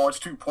there. Lawrence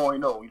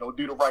 2.0, you know,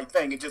 do the right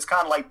thing. And just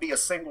kind of, like, be a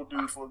single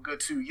dude for a good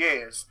 2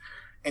 years.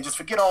 And just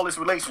forget all this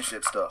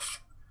relationship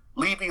stuff.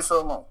 Leave Issa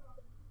alone.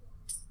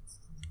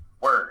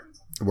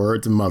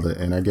 Word to mother.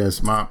 And I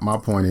guess my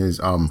point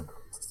is,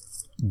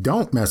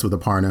 don't mess with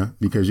Aparna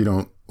because you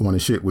don't want to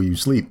shit where you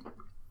sleep.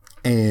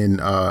 And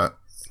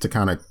to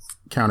kind of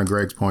counter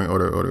Greg's point or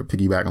to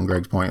piggyback on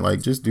Greg's point,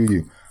 like, just do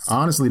you. I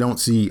honestly don't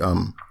see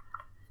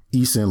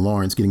Issa and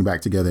Lawrence getting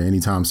back together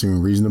anytime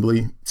soon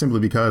reasonably, simply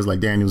because, like,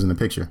 Daniel's in the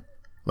picture.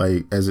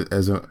 Like, as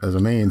a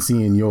man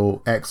seeing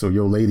your ex or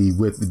your lady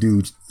with the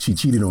dude she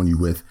cheated on you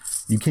with,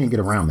 you can't get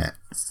around that.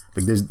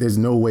 Like, there's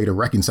no way to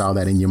reconcile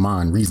that in your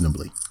mind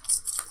reasonably.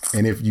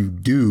 And if you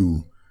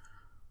do,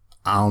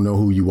 I don't know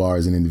who you are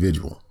as an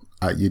individual.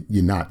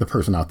 You're not the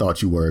person I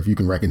thought you were. If you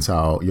can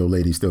reconcile your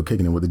lady still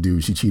kicking it with the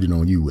dude she cheated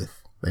on you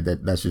with, like,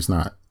 that's just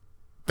not.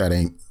 That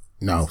ain't.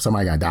 No,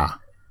 somebody gotta die.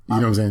 You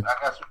know what I'm saying? I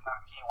guess we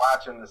gotta keep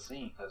watching to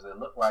see, because it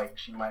looked like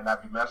she might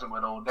not be messing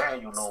with old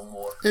Daniel no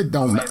more. It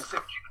don't matter.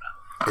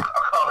 I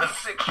call it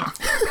 6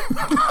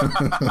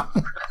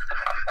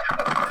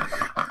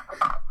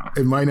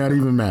 It might not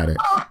even matter.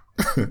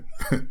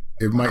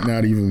 It might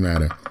not even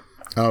matter.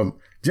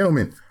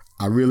 Gentlemen,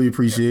 I really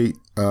appreciate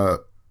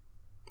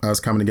us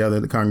coming together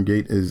to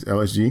congregate as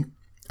LSG.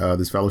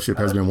 This fellowship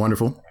has been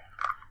wonderful.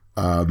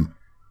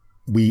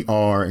 We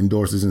are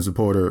endorsers and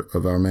supporter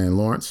of our man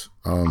Lawrence.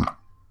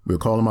 We'll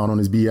call him out on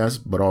his BS,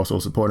 but also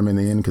support him in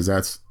the end, because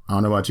that's, I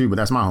don't know about you, but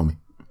that's my homie.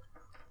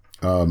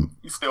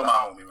 You still my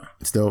homie, man.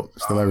 Still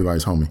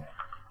everybody's homie.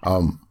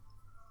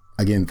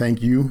 Again,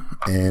 thank you,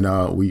 and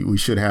we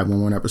should have one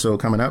more episode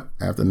coming up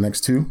after the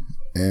next 2,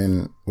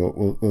 and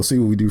we'll see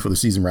what we do for the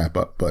season wrap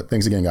up. But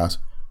thanks again, guys.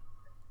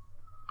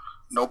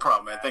 No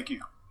problem, man. Thank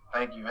you.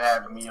 Thank you for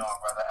having me on,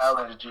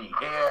 brother. LSG,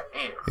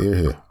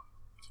 here.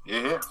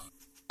 Yeah.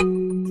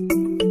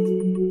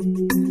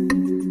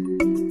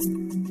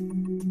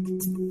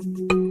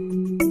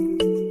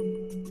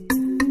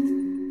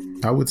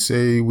 would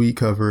say we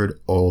covered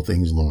all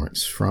things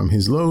Lawrence, from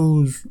his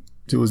lows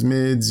to his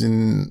mids,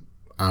 and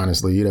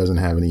honestly, he doesn't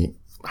have any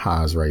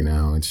highs right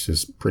now. It's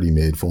just pretty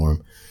mid for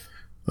him.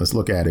 Let's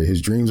look at it.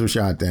 His dreams were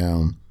shot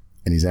down,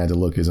 and he's had to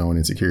look his own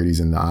insecurities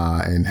in the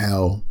eye. And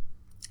hell,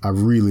 I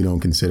really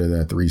don't consider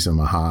that threesome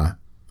a high.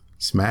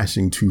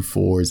 Smashing 2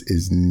 4s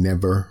is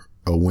never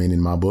a win in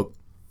my book,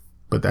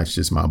 but that's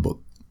just my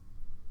book.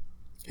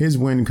 His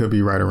win could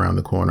be right around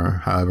the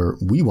corner. However,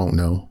 we won't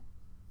know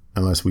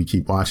unless we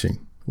keep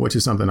watching, which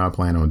is something I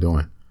plan on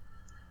doing.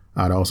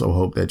 I'd also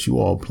hope that you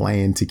all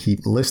plan to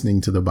keep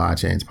listening to the By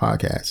Chance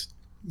podcast.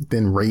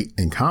 Then rate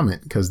and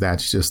comment, because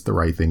that's just the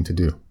right thing to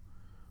do.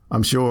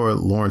 I'm sure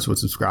Lawrence would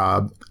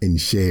subscribe and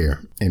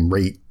share and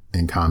rate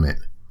and comment.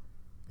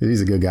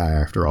 He's a good guy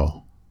after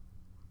all.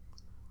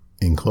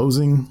 In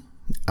closing,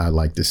 I'd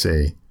like to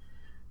say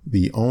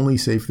the only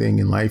safe thing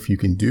in life you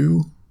can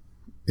do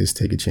is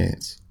take a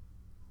chance.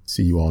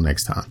 See you all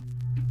next time.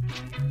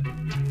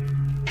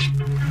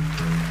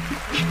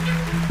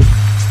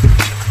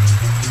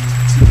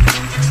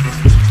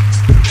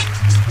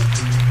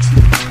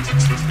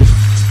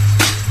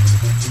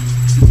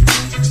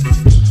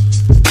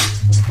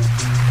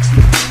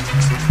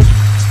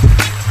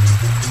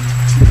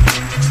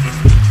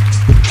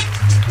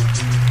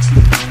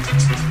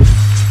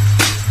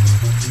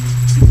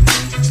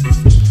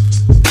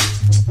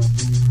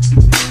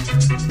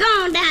 Go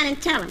on down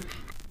and tell him.